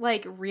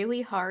like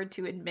really hard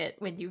to admit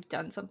when you've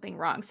done something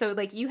wrong? So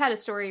like you had a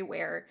story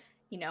where,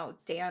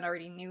 Dan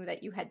already knew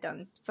that you had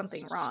done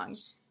something wrong.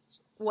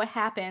 What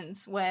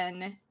happens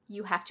when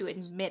you have to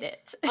admit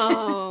it?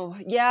 Oh,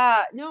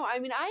 yeah. No, I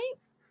mean,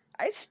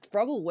 I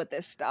struggle with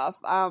this stuff.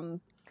 I'm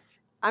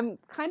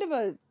kind of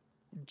a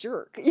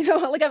jerk,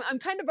 like I'm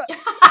kind of a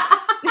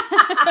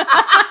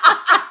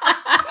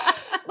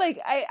like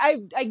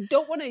I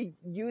don't want to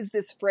use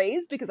this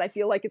phrase because I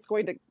feel like it's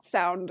going to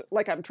sound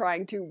like I'm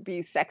trying to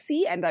be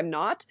sexy, and I'm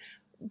not,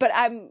 but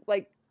I'm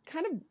like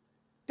kind of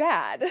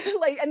bad.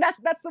 Like, and that's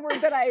the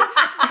word that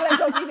I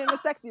don't mean in a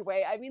sexy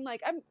way. I mean,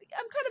 like I'm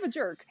kind of a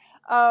jerk.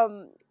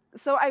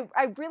 So I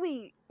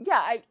really,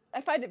 I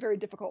find it very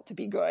difficult to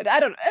be good. I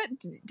don't know.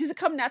 Does it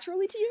come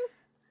naturally to you?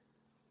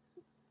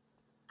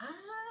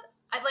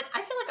 I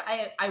feel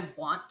like I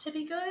want to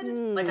be good.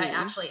 Like I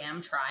actually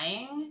am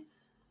trying,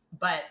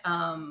 but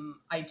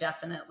I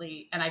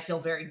definitely, and I feel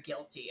very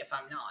guilty if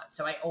I'm not.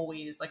 So I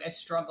always I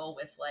struggle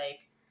with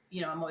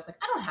I'm always like,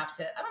 I don't have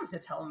to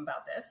tell him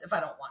about this if I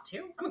don't want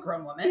to. I'm a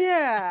grown woman.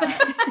 Yeah.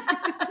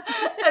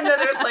 And then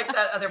there's like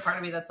that other part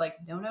of me that's like,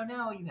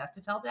 no, you have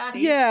to tell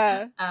daddy.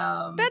 Yeah.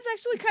 That's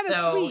actually kind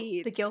of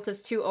sweet. The guilt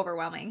is too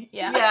overwhelming.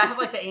 Yeah. Yeah, I have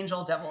like the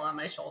angel devil on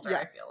my shoulder, Yeah.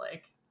 I feel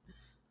like.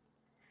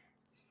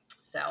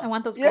 So I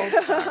want those gold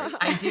stars.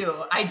 I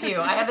do.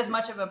 I have as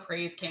much of a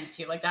praise king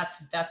too. Like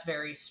that's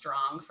very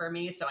strong for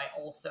me. So I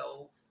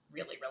also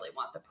really, really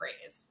want the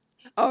praise.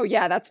 Oh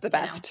yeah, that's the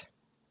best.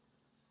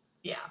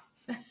 Yeah.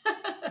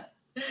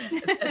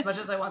 as much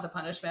as I want the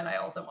punishment, I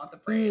also want the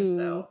praise.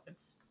 So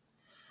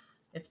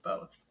it's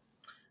both.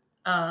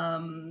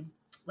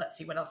 Let's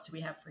see, what else do we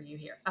have for you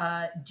here?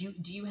 Do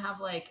you have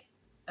like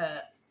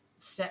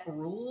set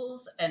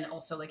rules, and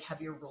also like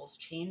have your rules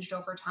changed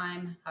over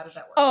time? How does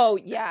that work? Oh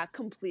yeah,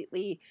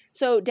 completely.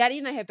 So Daddy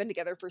and I have been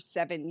together for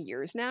 7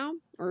 years now,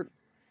 or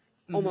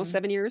almost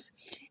 7 years.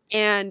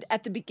 And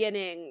at the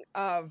beginning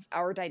of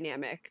our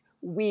dynamic,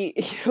 we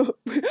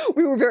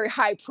were very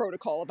high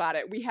protocol about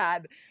it. We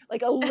had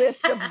like a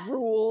list of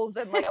rules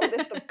and like a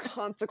list of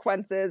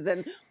consequences,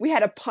 and we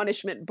had a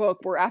punishment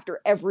book where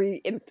after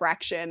every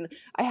infraction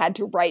I had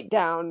to write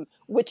down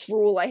which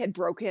rule I had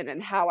broken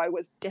and how I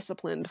was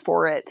disciplined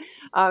for it.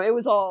 It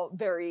was all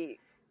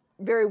very,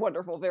 very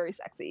wonderful, very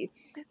sexy.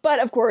 But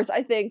of course,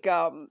 I think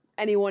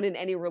anyone in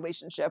any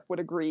relationship would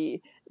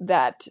agree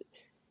that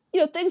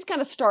things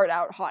kind of start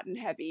out hot and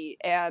heavy,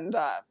 and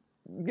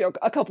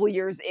a couple of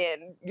years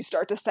in, you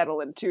start to settle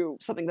into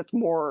something that's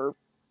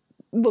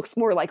looks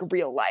more like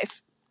real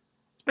life.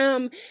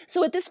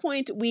 So at this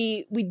point,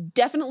 we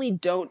definitely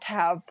don't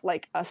have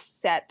like a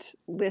set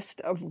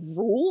list of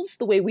rules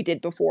the way we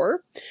did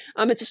before.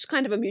 It's just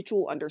kind of a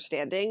mutual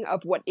understanding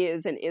of what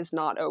is and is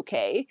not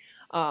okay.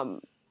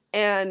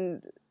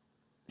 And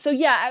so,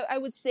 yeah, I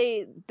would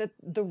say that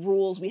the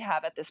rules we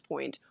have at this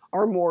point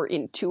are more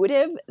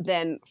intuitive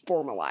than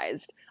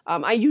formalized.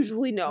 I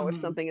usually know if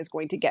something is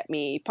going to get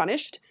me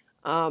punished,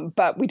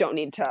 but we don't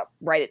need to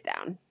write it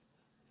down.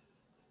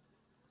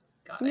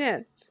 Got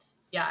it.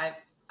 Yeah,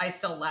 I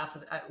still laugh.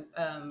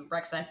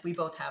 Rex and I, we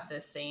both have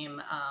this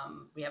same,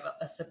 we have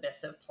a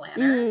submissive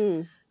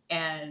planner.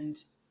 And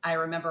I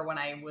remember when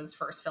I was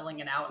first filling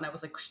it out, and I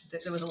was like,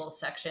 there was a little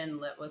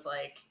section that was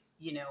like,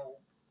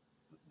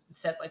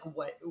 said like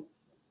what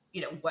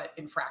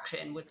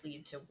infraction would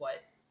lead to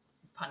what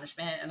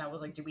punishment. And I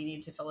was like, do we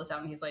need to fill this out?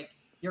 And he's like,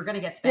 you're going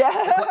to get spanked.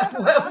 Yeah.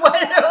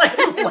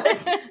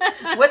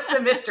 What's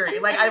the mystery?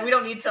 Like, we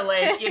don't need to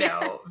like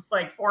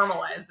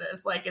formalize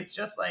this. Like, it's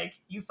just like,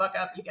 you fuck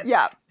up, you get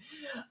spanked.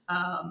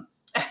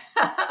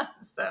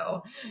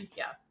 So,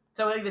 yeah.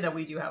 So even though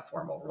we do have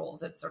formal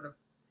rules, it's sort of,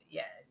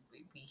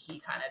 he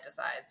kind of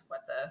decides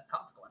what the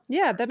consequences are.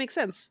 Yeah, that makes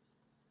sense.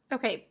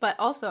 Okay, but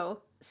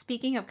also,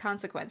 speaking of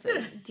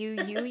consequences,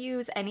 do you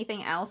use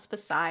anything else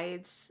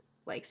besides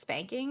like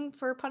spanking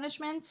for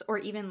punishments, or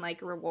even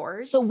like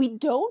rewards? So we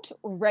don't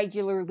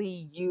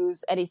regularly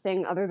use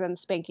anything other than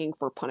spanking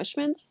for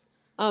punishments.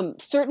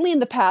 Certainly in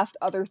the past,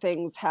 other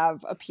things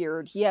have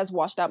appeared. He has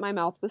washed out my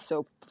mouth with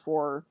soap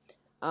before.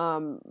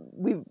 Corner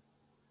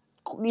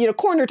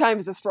time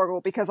is a struggle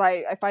because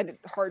I find it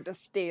hard to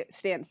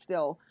stand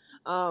still.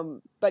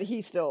 But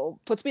he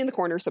still puts me in the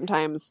corner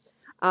sometimes.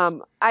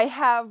 I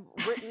have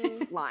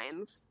written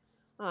lines.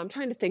 I'm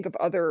trying to think of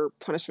other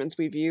punishments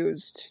we've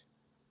used.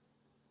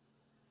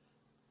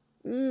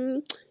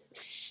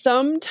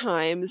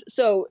 Sometimes.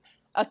 So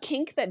a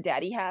kink that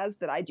Daddy has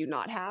that I do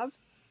not have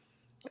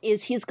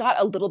is he's got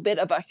a little bit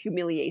of a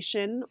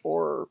humiliation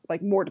or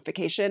like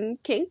mortification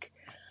kink.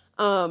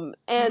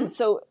 And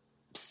so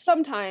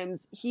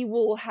sometimes he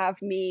will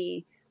have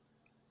me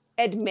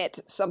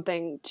admit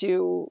something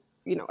to,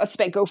 a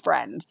Spanko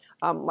friend,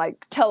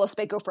 like tell a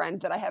Spanko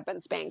friend that I have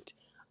been spanked,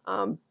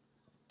 to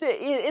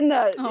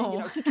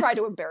try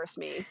to embarrass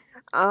me,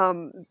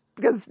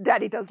 because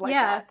Daddy does like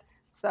that.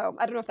 So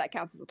I don't know if that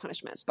counts as a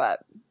punishment,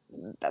 but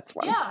that's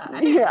fun. Yeah.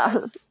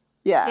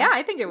 Yeah,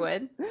 I think it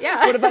would.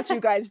 Yeah. What about you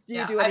guys? Do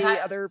you do any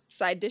other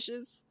side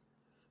dishes?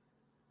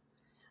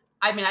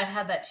 I mean, I've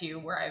had that too,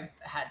 where I've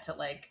had to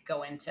like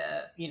go into,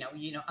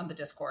 on the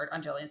Discord,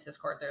 on Jillian's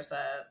Discord, there's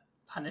a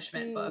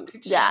punishment book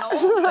channel.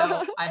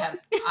 So I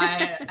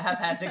have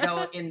had to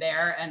go in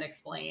there and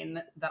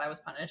explain that I was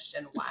punished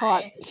and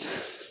why.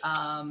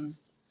 Hot.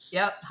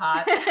 Yep,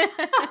 hot.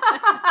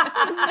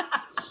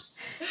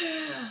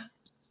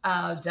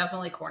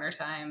 Definitely corner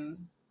time.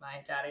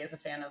 My daddy is a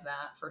fan of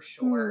that for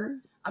sure.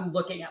 I'm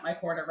looking at my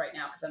corner right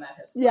now because I'm at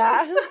his place.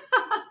 Yeah.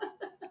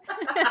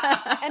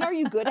 And are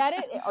you good at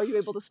it? Are you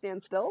able to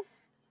stand still?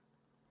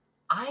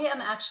 I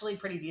am actually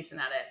pretty decent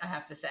at it, I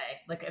have to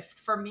say. Like,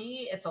 for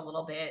me, it's a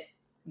little bit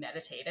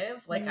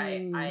meditative. Like,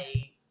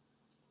 I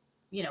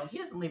he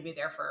doesn't leave me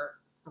there for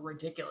a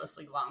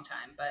ridiculously long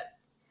time, but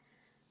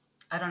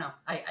I don't know.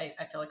 I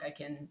feel like I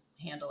can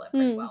handle it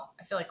pretty well.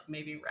 I feel like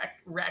maybe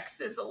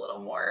Rex is a little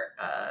more...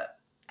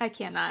 I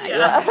cannot.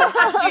 Yeah.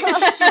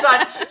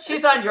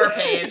 she's on your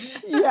page.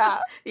 Yeah.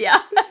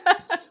 Yeah.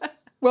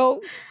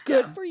 Well,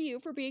 good for you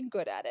for being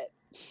good at it.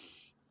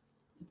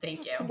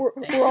 Thank you. We're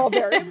all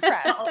very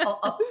impressed.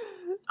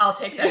 I'll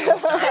take that gold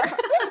star.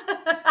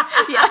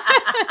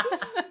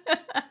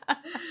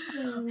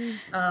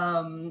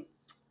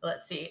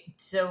 Let's see.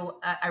 So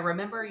I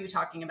remember you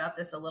talking about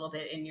this a little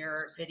bit in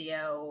your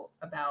video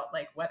about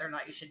like whether or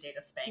not you should date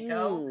a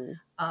Spanko.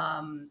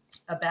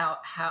 About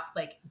how,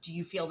 like, do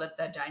you feel that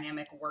the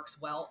dynamic works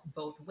well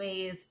both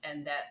ways,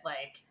 and that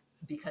like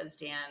because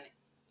Dan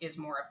is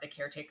more of the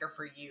caretaker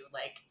for you,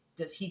 like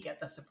does he get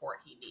the support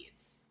he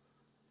needs?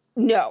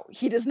 No,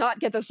 he does not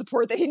get the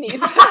support that he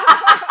needs.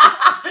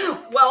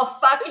 Well,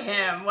 fuck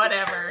him.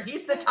 Whatever.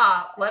 He's the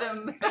top. Let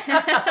him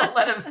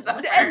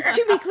suffer. And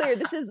to be clear,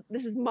 this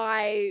is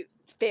my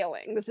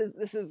failing. This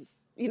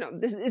is you know,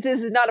 this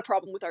is not a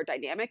problem with our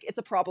dynamic. It's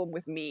a problem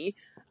with me.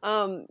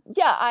 I'm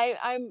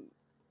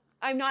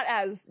not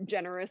as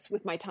generous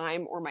with my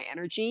time or my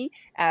energy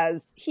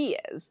as he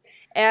is,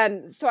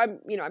 and so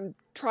I'm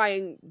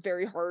trying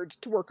very hard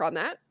to work on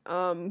that.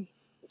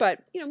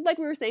 But like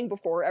we were saying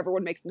before,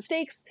 everyone makes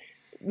mistakes.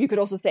 You could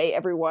also say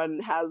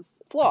everyone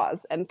has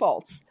flaws and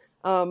faults.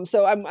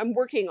 So I'm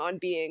working on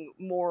being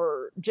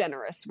more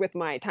generous with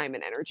my time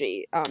and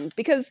energy,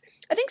 because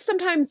I think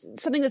sometimes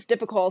something that's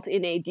difficult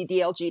in a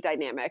DDLG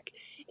dynamic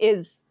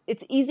is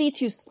it's easy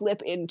to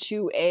slip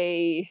into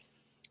a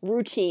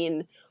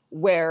routine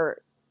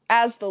where,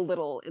 as the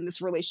little in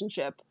this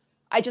relationship,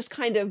 I just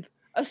kind of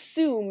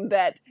assume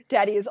that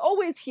Daddy is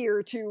always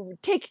here to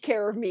take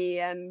care of me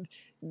and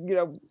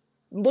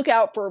look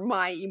out for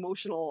my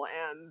emotional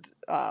and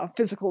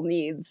physical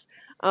needs.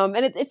 And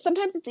it's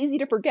sometimes it's easy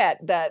to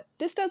forget that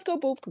this does go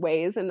both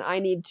ways, and I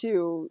need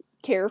to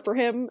care for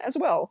him as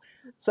well.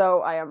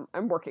 So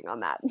I'm working on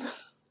that.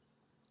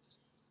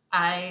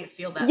 I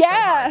feel that so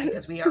hard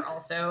because we are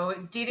also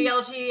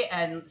DDLG,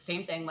 and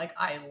same thing. Like,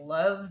 I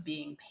love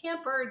being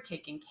pampered,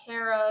 taken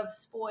care of,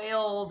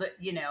 spoiled,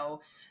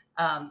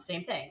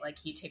 same thing. Like,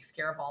 he takes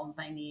care of all of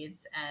my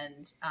needs,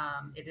 and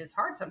it is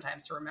hard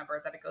sometimes to remember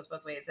that it goes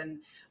both ways. And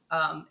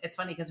it's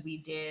funny because we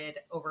did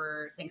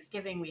over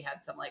Thanksgiving, we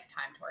had some like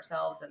time to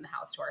ourselves and the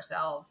house to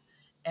ourselves.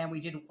 And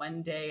we did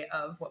one day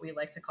of what we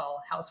like to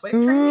call housewife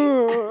training.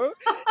 Ooh.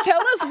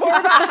 Tell us more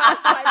about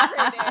housewife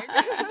training.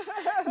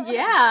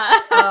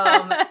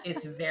 Yeah.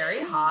 It's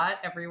very hot,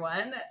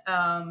 everyone.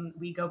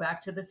 We go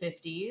back to the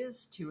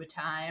 50s to a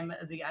time,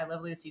 the I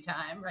Love Lucy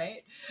time,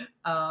 right?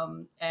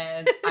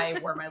 And I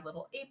wore my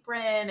little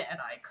apron, and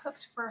I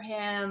cooked for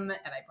him, and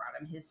I brought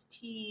him his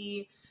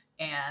tea,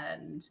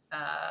 and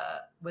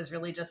was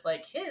really just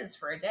like his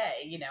for a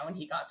day, and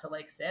he got to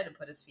like sit and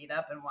put his feet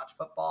up and watch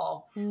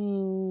football.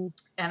 And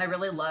I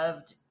really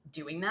loved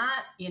doing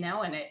that,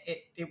 and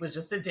it was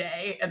just a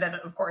day. And then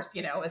of course,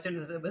 as soon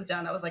as it was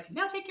done, I was like,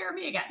 now take care of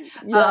me again.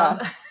 Yeah.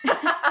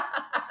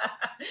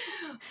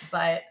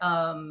 But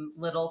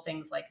little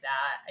things like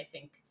that I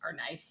think are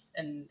nice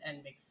and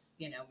makes,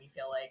 me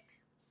feel like,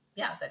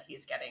 that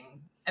he's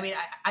getting,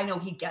 I know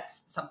he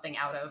gets something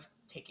out of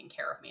taking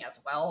care of me as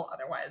well.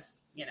 Otherwise,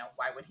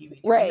 why would he be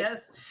doing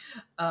this?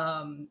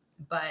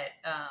 But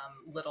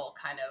little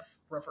kind of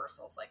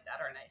reversals like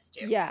that are nice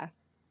too. Yeah.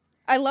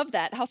 I love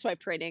that. Housewife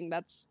training.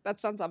 That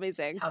sounds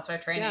amazing.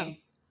 Housewife training. Yeah.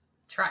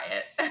 Try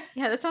it.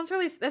 Yeah, that's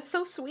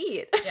so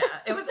sweet. Yeah,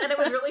 it was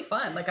really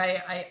fun. Like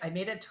I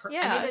made a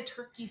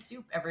turkey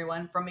soup,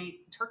 everyone, from a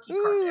turkey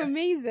carcass.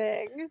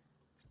 Amazing.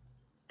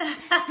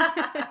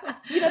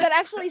 That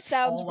actually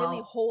sounds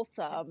really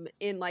wholesome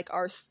in like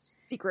our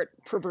secret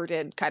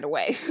perverted kind of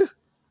way.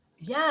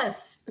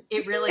 Yes,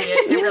 it really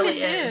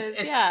is.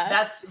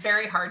 That's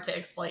very hard to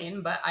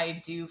explain, but I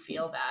do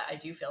feel that. I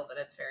do feel that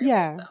it's very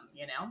wholesome,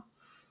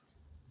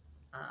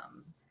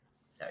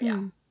 So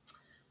yeah.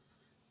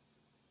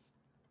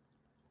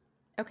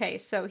 Okay,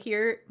 so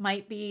here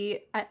might be,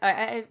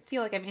 I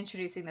feel like I'm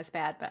introducing this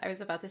bad, but I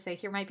was about to say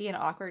here might be an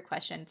awkward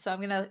question. So I'm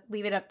going to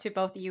leave it up to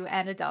both you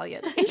and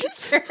Adalia to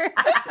answer.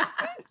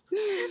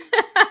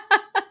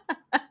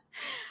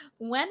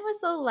 When was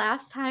the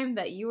last time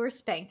that you were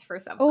spanked for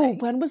something? Oh,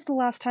 when was the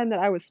last time that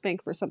I was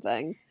spanked for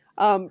something?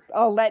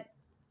 I'll let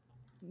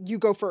you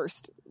go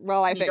first.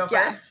 Well, I think,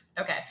 first?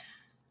 Okay.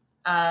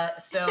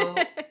 So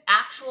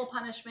actual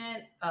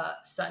punishment,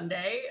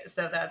 Sunday.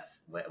 So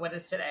that's, what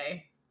is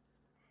today?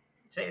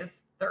 Today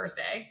is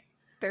Thursday.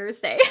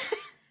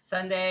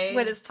 Sunday.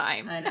 What is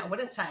time? I know. What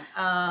is time?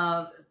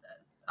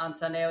 On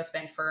Sunday, I was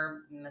spanked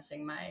for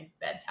missing my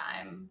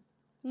bedtime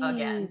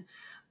again.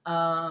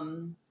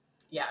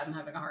 Yeah, I'm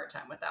having a hard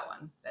time with that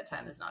one.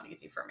 Bedtime is not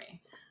easy for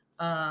me.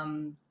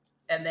 And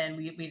then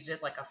we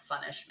did like a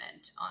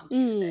punishment on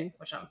Tuesday,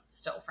 which I'm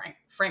still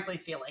frankly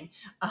feeling.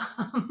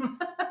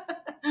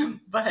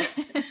 But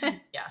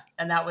yeah,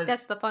 and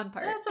that's the fun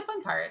part. That's the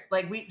fun part.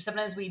 Like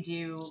sometimes we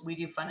do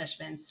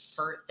punishments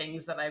for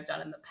things that I've done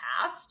in the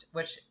past,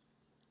 which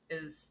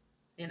is,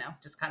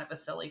 just kind of a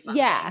silly fun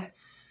thing.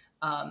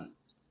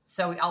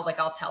 So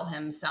I'll tell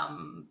him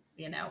some,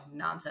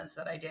 nonsense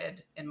that I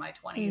did in my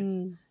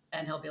 20s,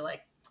 and he'll be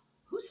like,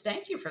 "Who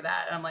spanked you for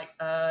that?" And I'm like,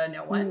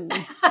 "No one."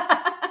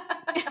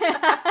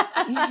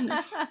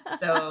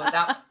 So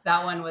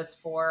that one was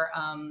for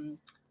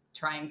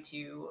trying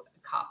to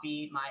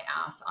copy my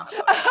ass on a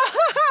photo.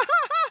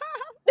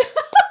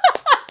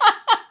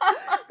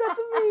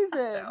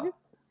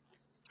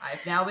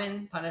 I've now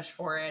been punished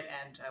for it,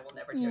 and I will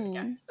never do it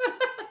again.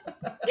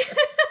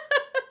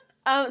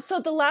 So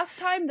the last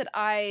time that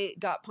I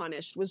got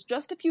punished was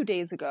just a few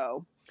days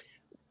ago.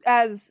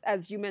 As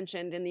you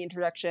mentioned in the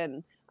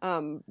introduction,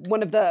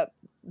 one of the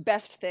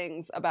best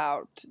things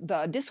about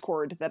the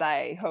Discord that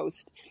I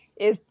host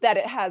is that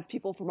it has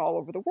people from all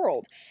over the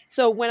world.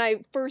 So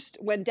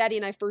when Daddy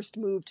and I first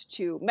moved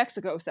to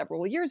Mexico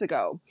several years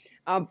ago,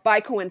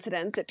 by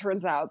coincidence, it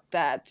turns out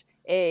that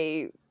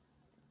a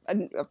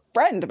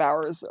friend of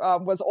ours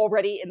was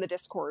already in the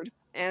Discord.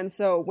 And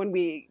so when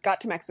we got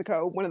to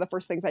Mexico, one of the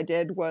first things I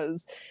did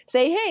was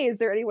say, hey, is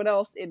there anyone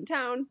else in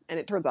town? And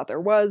it turns out there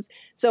was.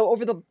 So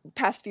over the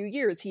past few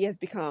years, he has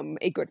become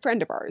a good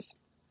friend of ours.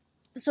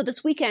 So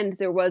this weekend,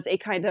 there was a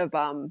kind of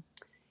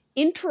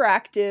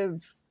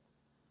interactive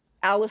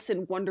Alice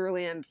in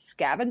Wonderland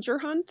scavenger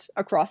hunt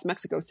across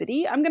Mexico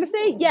City. I'm going to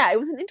say, yeah, it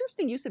was an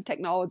interesting use of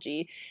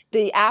technology.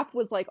 The app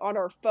was like on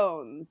our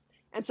phones.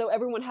 And so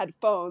everyone had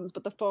phones,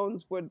 but the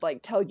phones would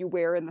like tell you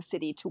where in the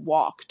city to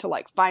walk to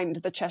like find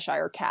the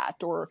Cheshire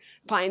Cat or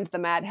find the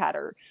Mad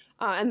Hatter.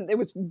 And it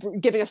was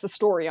giving us the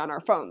story on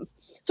our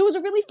phones. So it was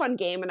a really fun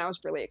game, and I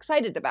was really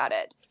excited about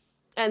it.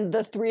 And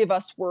the three of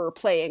us were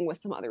playing with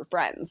some other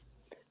friends.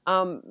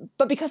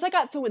 But because I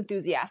got so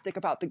enthusiastic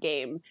about the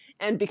game,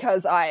 and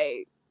because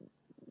I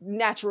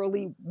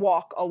naturally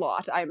walk a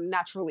lot, I'm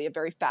naturally a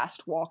very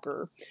fast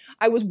walker,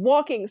 I was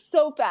walking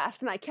so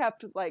fast, and I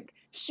kept like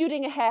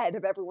shooting ahead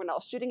of everyone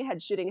else, shooting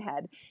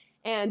ahead.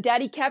 And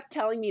Daddy kept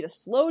telling me to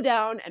slow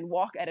down and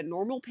walk at a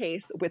normal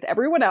pace with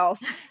everyone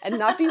else and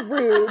not be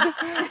rude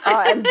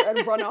and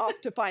run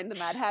off to find the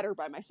Mad Hatter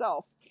by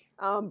myself.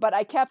 But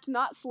I kept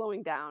not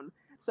slowing down.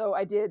 So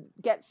I did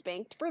get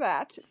spanked for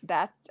that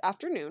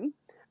afternoon.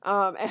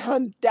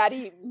 And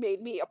Daddy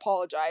made me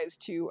apologize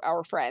to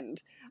our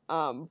friend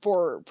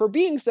for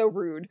being so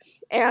rude.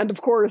 And of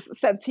course,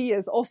 since he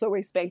is also a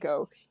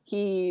Spanko,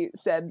 he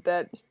said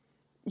that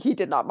he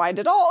did not mind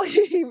at all.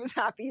 He was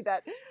happy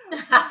that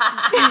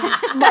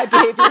my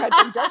behavior had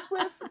been dealt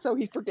with, so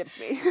he forgives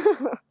me.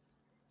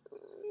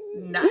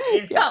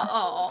 Nice.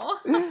 Yeah.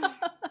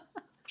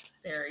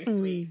 Very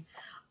sweet.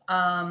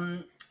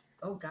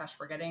 Oh gosh,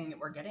 we're getting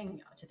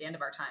to the end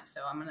of our time,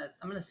 so I'm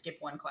gonna skip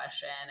one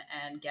question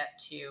and get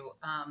to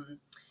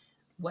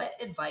what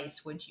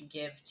advice would you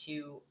give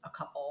to a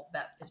couple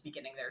that is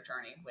beginning their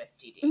journey with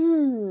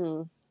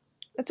DD?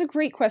 That's a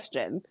great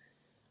question.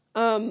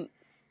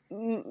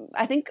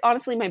 I think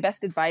honestly my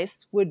best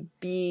advice would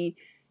be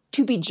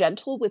to be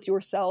gentle with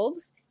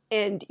yourselves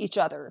and each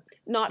other,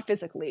 not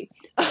physically,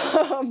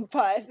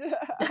 but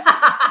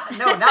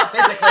no, not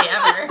physically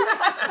ever.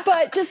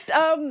 But just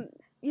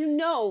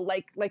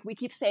like we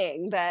keep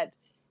saying that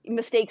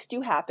mistakes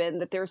do happen,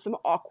 that there's some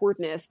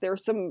awkwardness,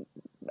 there's some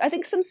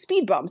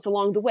speed bumps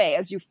along the way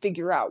as you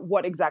figure out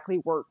what exactly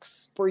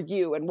works for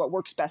you and what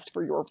works best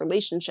for your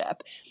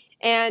relationship.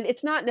 And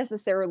it's not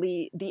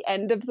necessarily the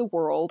end of the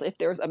world if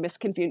there's a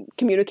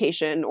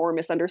miscommunication or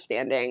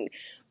misunderstanding.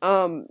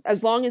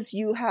 As long as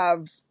you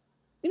have,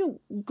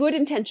 good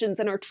intentions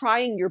and are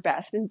trying your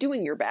best and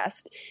doing your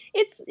best,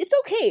 it's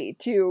okay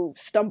to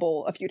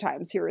stumble a few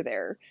times here or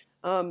there.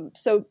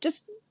 So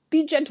just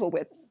be gentle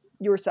with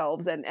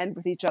yourselves and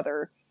with each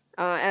other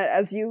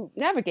as you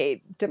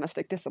navigate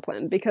domestic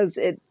discipline, because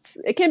it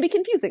can be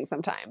confusing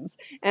sometimes,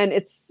 and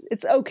it's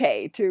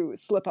okay to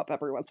slip up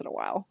every once in a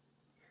while.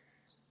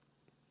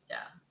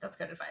 Yeah, that's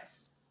good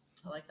advice.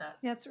 I like that.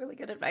 Yeah, that's really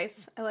good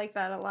advice. I like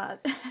that a lot.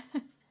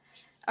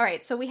 All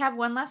right, so we have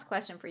one last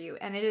question for you,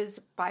 and it is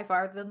by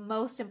far the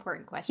most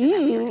important question.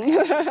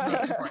 Most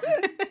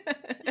important.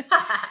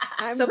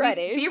 I'm so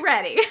ready. Be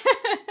ready.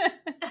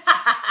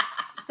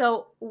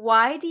 So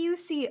why do you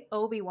see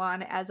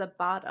Obi-Wan as a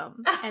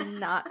bottom and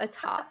not a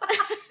top?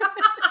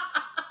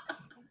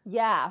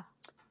 Yeah.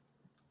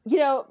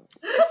 So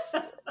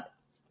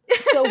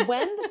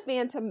when The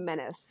Phantom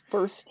Menace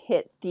first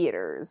hit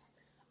theaters,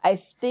 I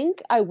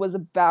think I was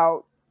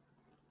about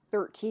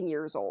 13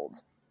 years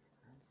old.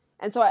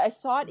 And so I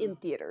saw it in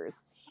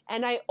theaters.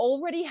 And I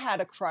already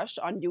had a crush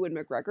on Ewan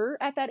McGregor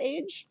at that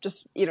age,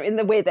 just, in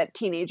the way that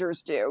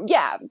teenagers do.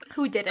 Yeah.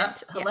 Who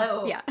didn't?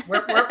 Hello. Yeah.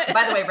 We're,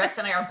 by the way, Rex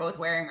and I are both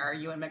wearing our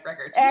Ewan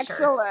McGregor t-shirts.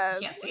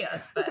 Excellent. You can't see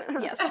us, but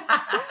Yes.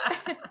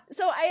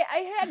 So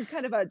I had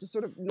kind of a just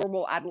sort of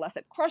normal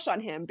adolescent crush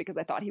on him because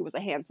I thought he was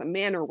a handsome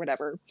man or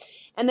whatever.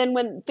 And then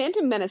when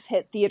Phantom Menace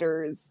hit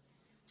theaters,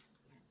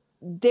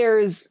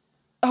 there's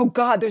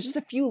just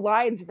a few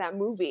lines in that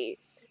movie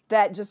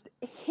that just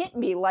hit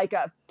me like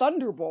a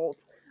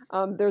thunderbolt.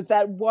 There's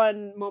that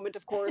one moment,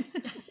 of course,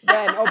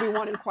 when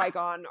Obi-Wan and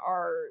Qui-Gon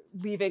are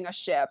leaving a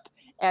ship,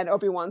 and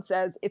Obi-Wan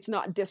says, "It's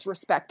not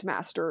disrespect,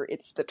 Master,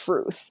 it's the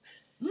truth."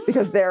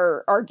 Because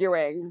they're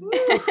arguing.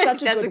 It's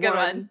such That's a good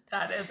one.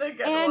 That is a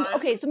good and, one.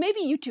 okay, so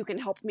maybe you two can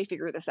help me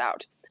figure this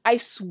out. I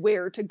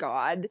swear to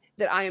God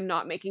that I am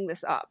not making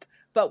this up.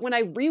 But when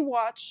I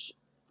rewatch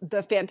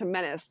The Phantom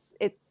Menace,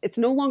 it's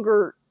no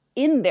longer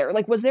in there.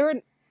 Like, was there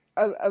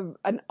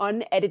an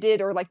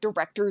unedited or, like,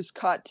 director's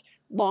cut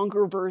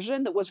longer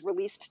version that was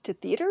released to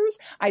theaters?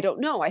 I don't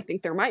know. I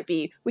think there might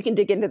be. We can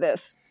dig into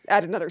this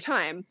at another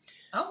time.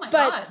 Oh my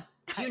God.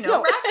 Do you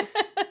know, Rex?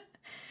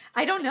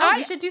 I don't know.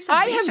 We should do some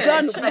I research. have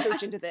done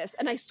research into this,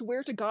 and I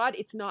swear to God,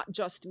 it's not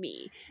just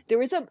me.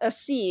 There is a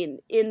scene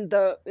in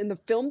the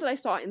film that I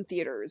saw in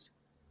theaters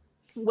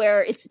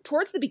where it's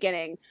towards the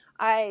beginning.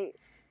 I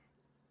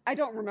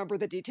don't remember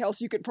the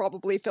details. You could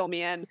probably fill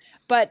me in,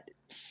 but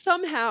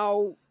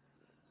somehow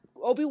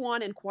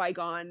Obi-Wan and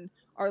Qui-Gon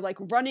are like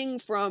running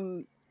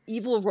from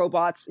evil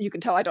robots. You can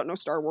tell I don't know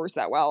Star Wars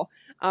that well.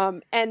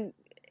 And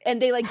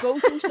they like go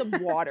through some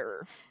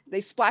water.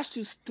 They splash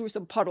through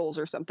some puddles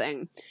or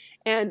something.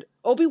 And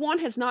Obi-Wan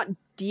has not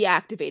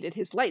deactivated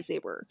his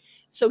lightsaber.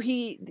 So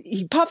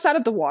he pops out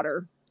of the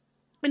water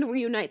and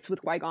reunites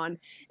with Qui-Gon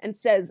and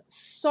says,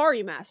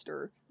 "Sorry,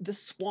 Master, the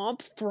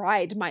swamp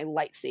fried my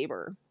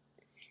lightsaber."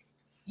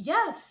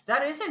 Yes,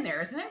 that is in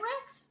there, isn't it,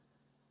 Rex?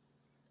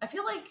 I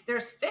feel like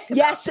there's fic about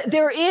Yes, this.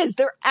 there is.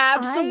 There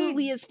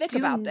absolutely is fic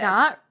about this.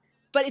 Not...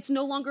 But it's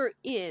no longer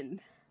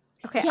in.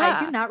 Okay, Yeah.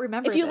 I do not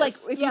remember If you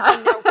this. if you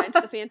can now rent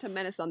The Phantom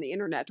Menace on the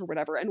internet or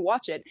whatever and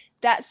watch it,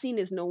 that scene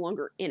is no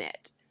longer in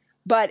it.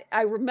 But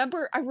I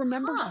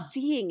remember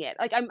seeing it.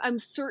 Like I'm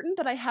certain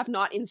that I have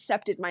not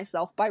incepted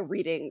myself by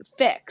reading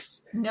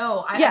fics. No,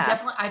 I Yeah.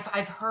 definitely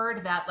I've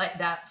heard that like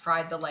that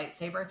fried the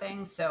lightsaber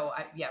thing. So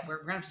we're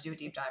gonna have to do a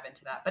deep dive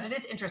into that. But it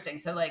is interesting.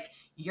 So like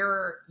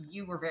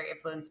you were very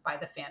influenced by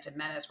The Phantom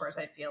Menace, whereas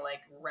I feel like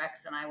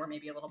Rex and I were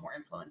maybe a little more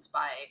influenced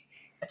by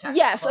Attack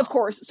Yes, the of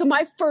course. So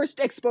my first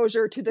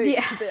exposure to the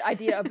Yeah. to the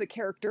idea of the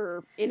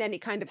character in any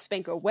kind of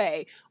Spanko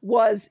way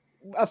was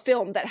a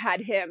film that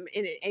had him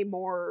in a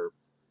more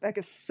like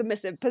a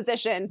submissive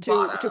position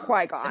to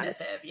Qui-Gon.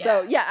 Submissive, yeah.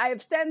 So yeah, I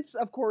have since,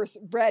 of course,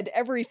 read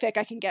every fic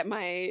I can get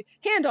my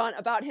hand on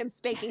about him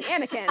spanking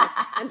Anakin,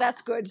 and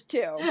that's good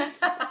too.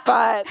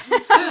 But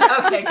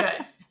okay,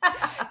 good.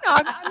 no,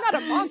 I'm not a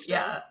monster.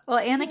 Yeah. Well,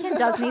 Anakin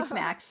does need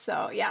snacks,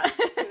 so yeah.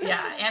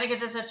 Yeah, Anakin's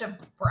just such a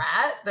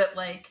brat that,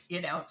 like, you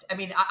know, I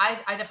mean,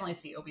 I definitely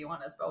see Obi-Wan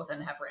as both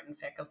and have written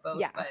fic of both,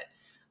 Yeah. but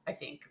I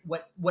think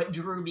what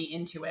drew me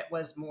into it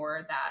was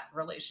more that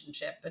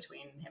relationship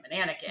between him and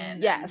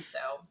Anakin. Yes. And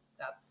so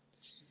that's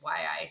why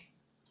I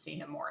see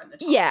him more in the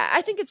top. Yeah,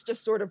 I think it's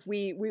just sort of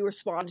we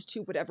respond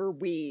to whatever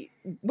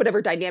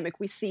dynamic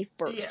we see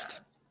first.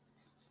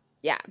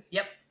 Yeah.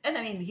 Yep. And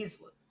I mean,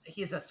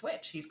 he's a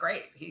switch. He's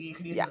great. You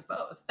could use Yeah. him with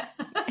both.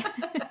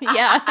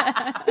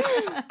 Yeah.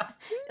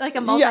 Like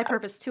a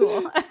multi-purpose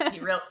tool.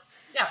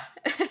 Yeah.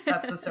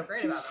 That's what's so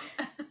great about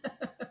him.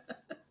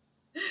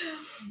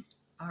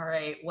 All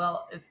right.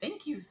 Well,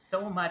 thank you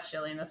so much,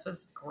 Jillian. This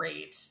was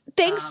great.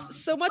 Thanks It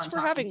so was much fun for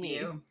talking having to me.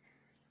 you.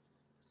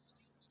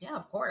 Yeah,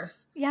 of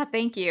course. Yeah,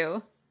 thank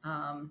you.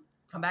 Come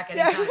back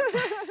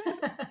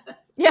anytime.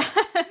 Yeah.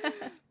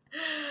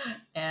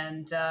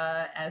 And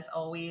as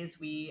always,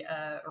 we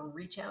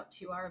reach out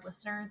to our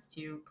listeners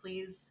to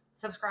please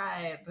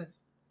subscribe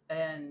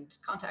and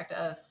contact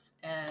us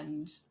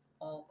and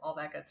all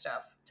that good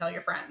stuff. Tell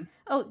your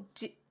friends. Oh,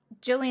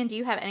 Jillian, do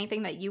you have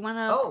anything that you want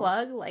to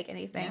plug? Like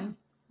anything?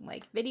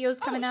 Like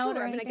videos coming out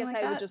or anything I guess like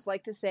I that? would just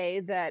like to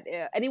say that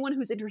anyone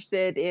who's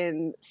interested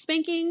in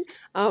spanking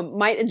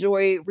might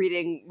enjoy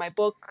reading my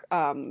book,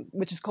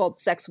 which is called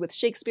Sex with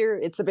Shakespeare.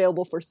 It's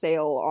available for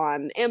sale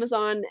on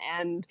Amazon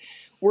and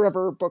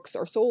wherever books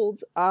are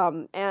sold.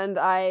 And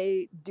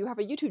I do have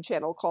a YouTube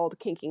channel called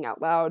Kinking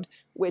Out Loud,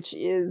 which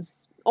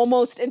is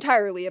almost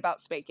entirely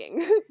about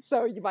spanking.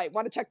 So you might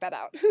want to check that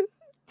out.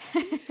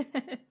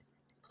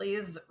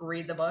 Please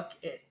read the book.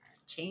 It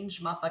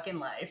changed my fucking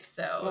life.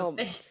 So Well,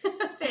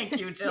 thank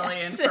you, Jillian.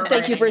 Yes. For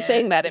Thank you for writing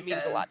saying that. It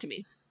means a because- lot to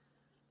me.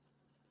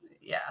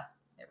 Yeah,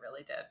 it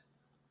really did.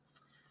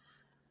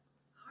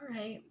 All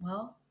right.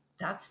 Well,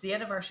 that's the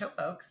end of our show,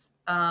 folks.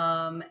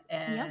 And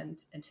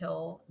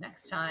until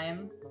next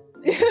time.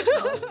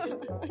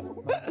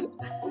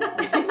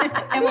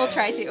 And we'll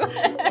try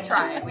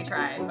to. We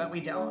try, but we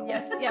don't.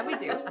 Yes, yeah, we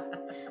do.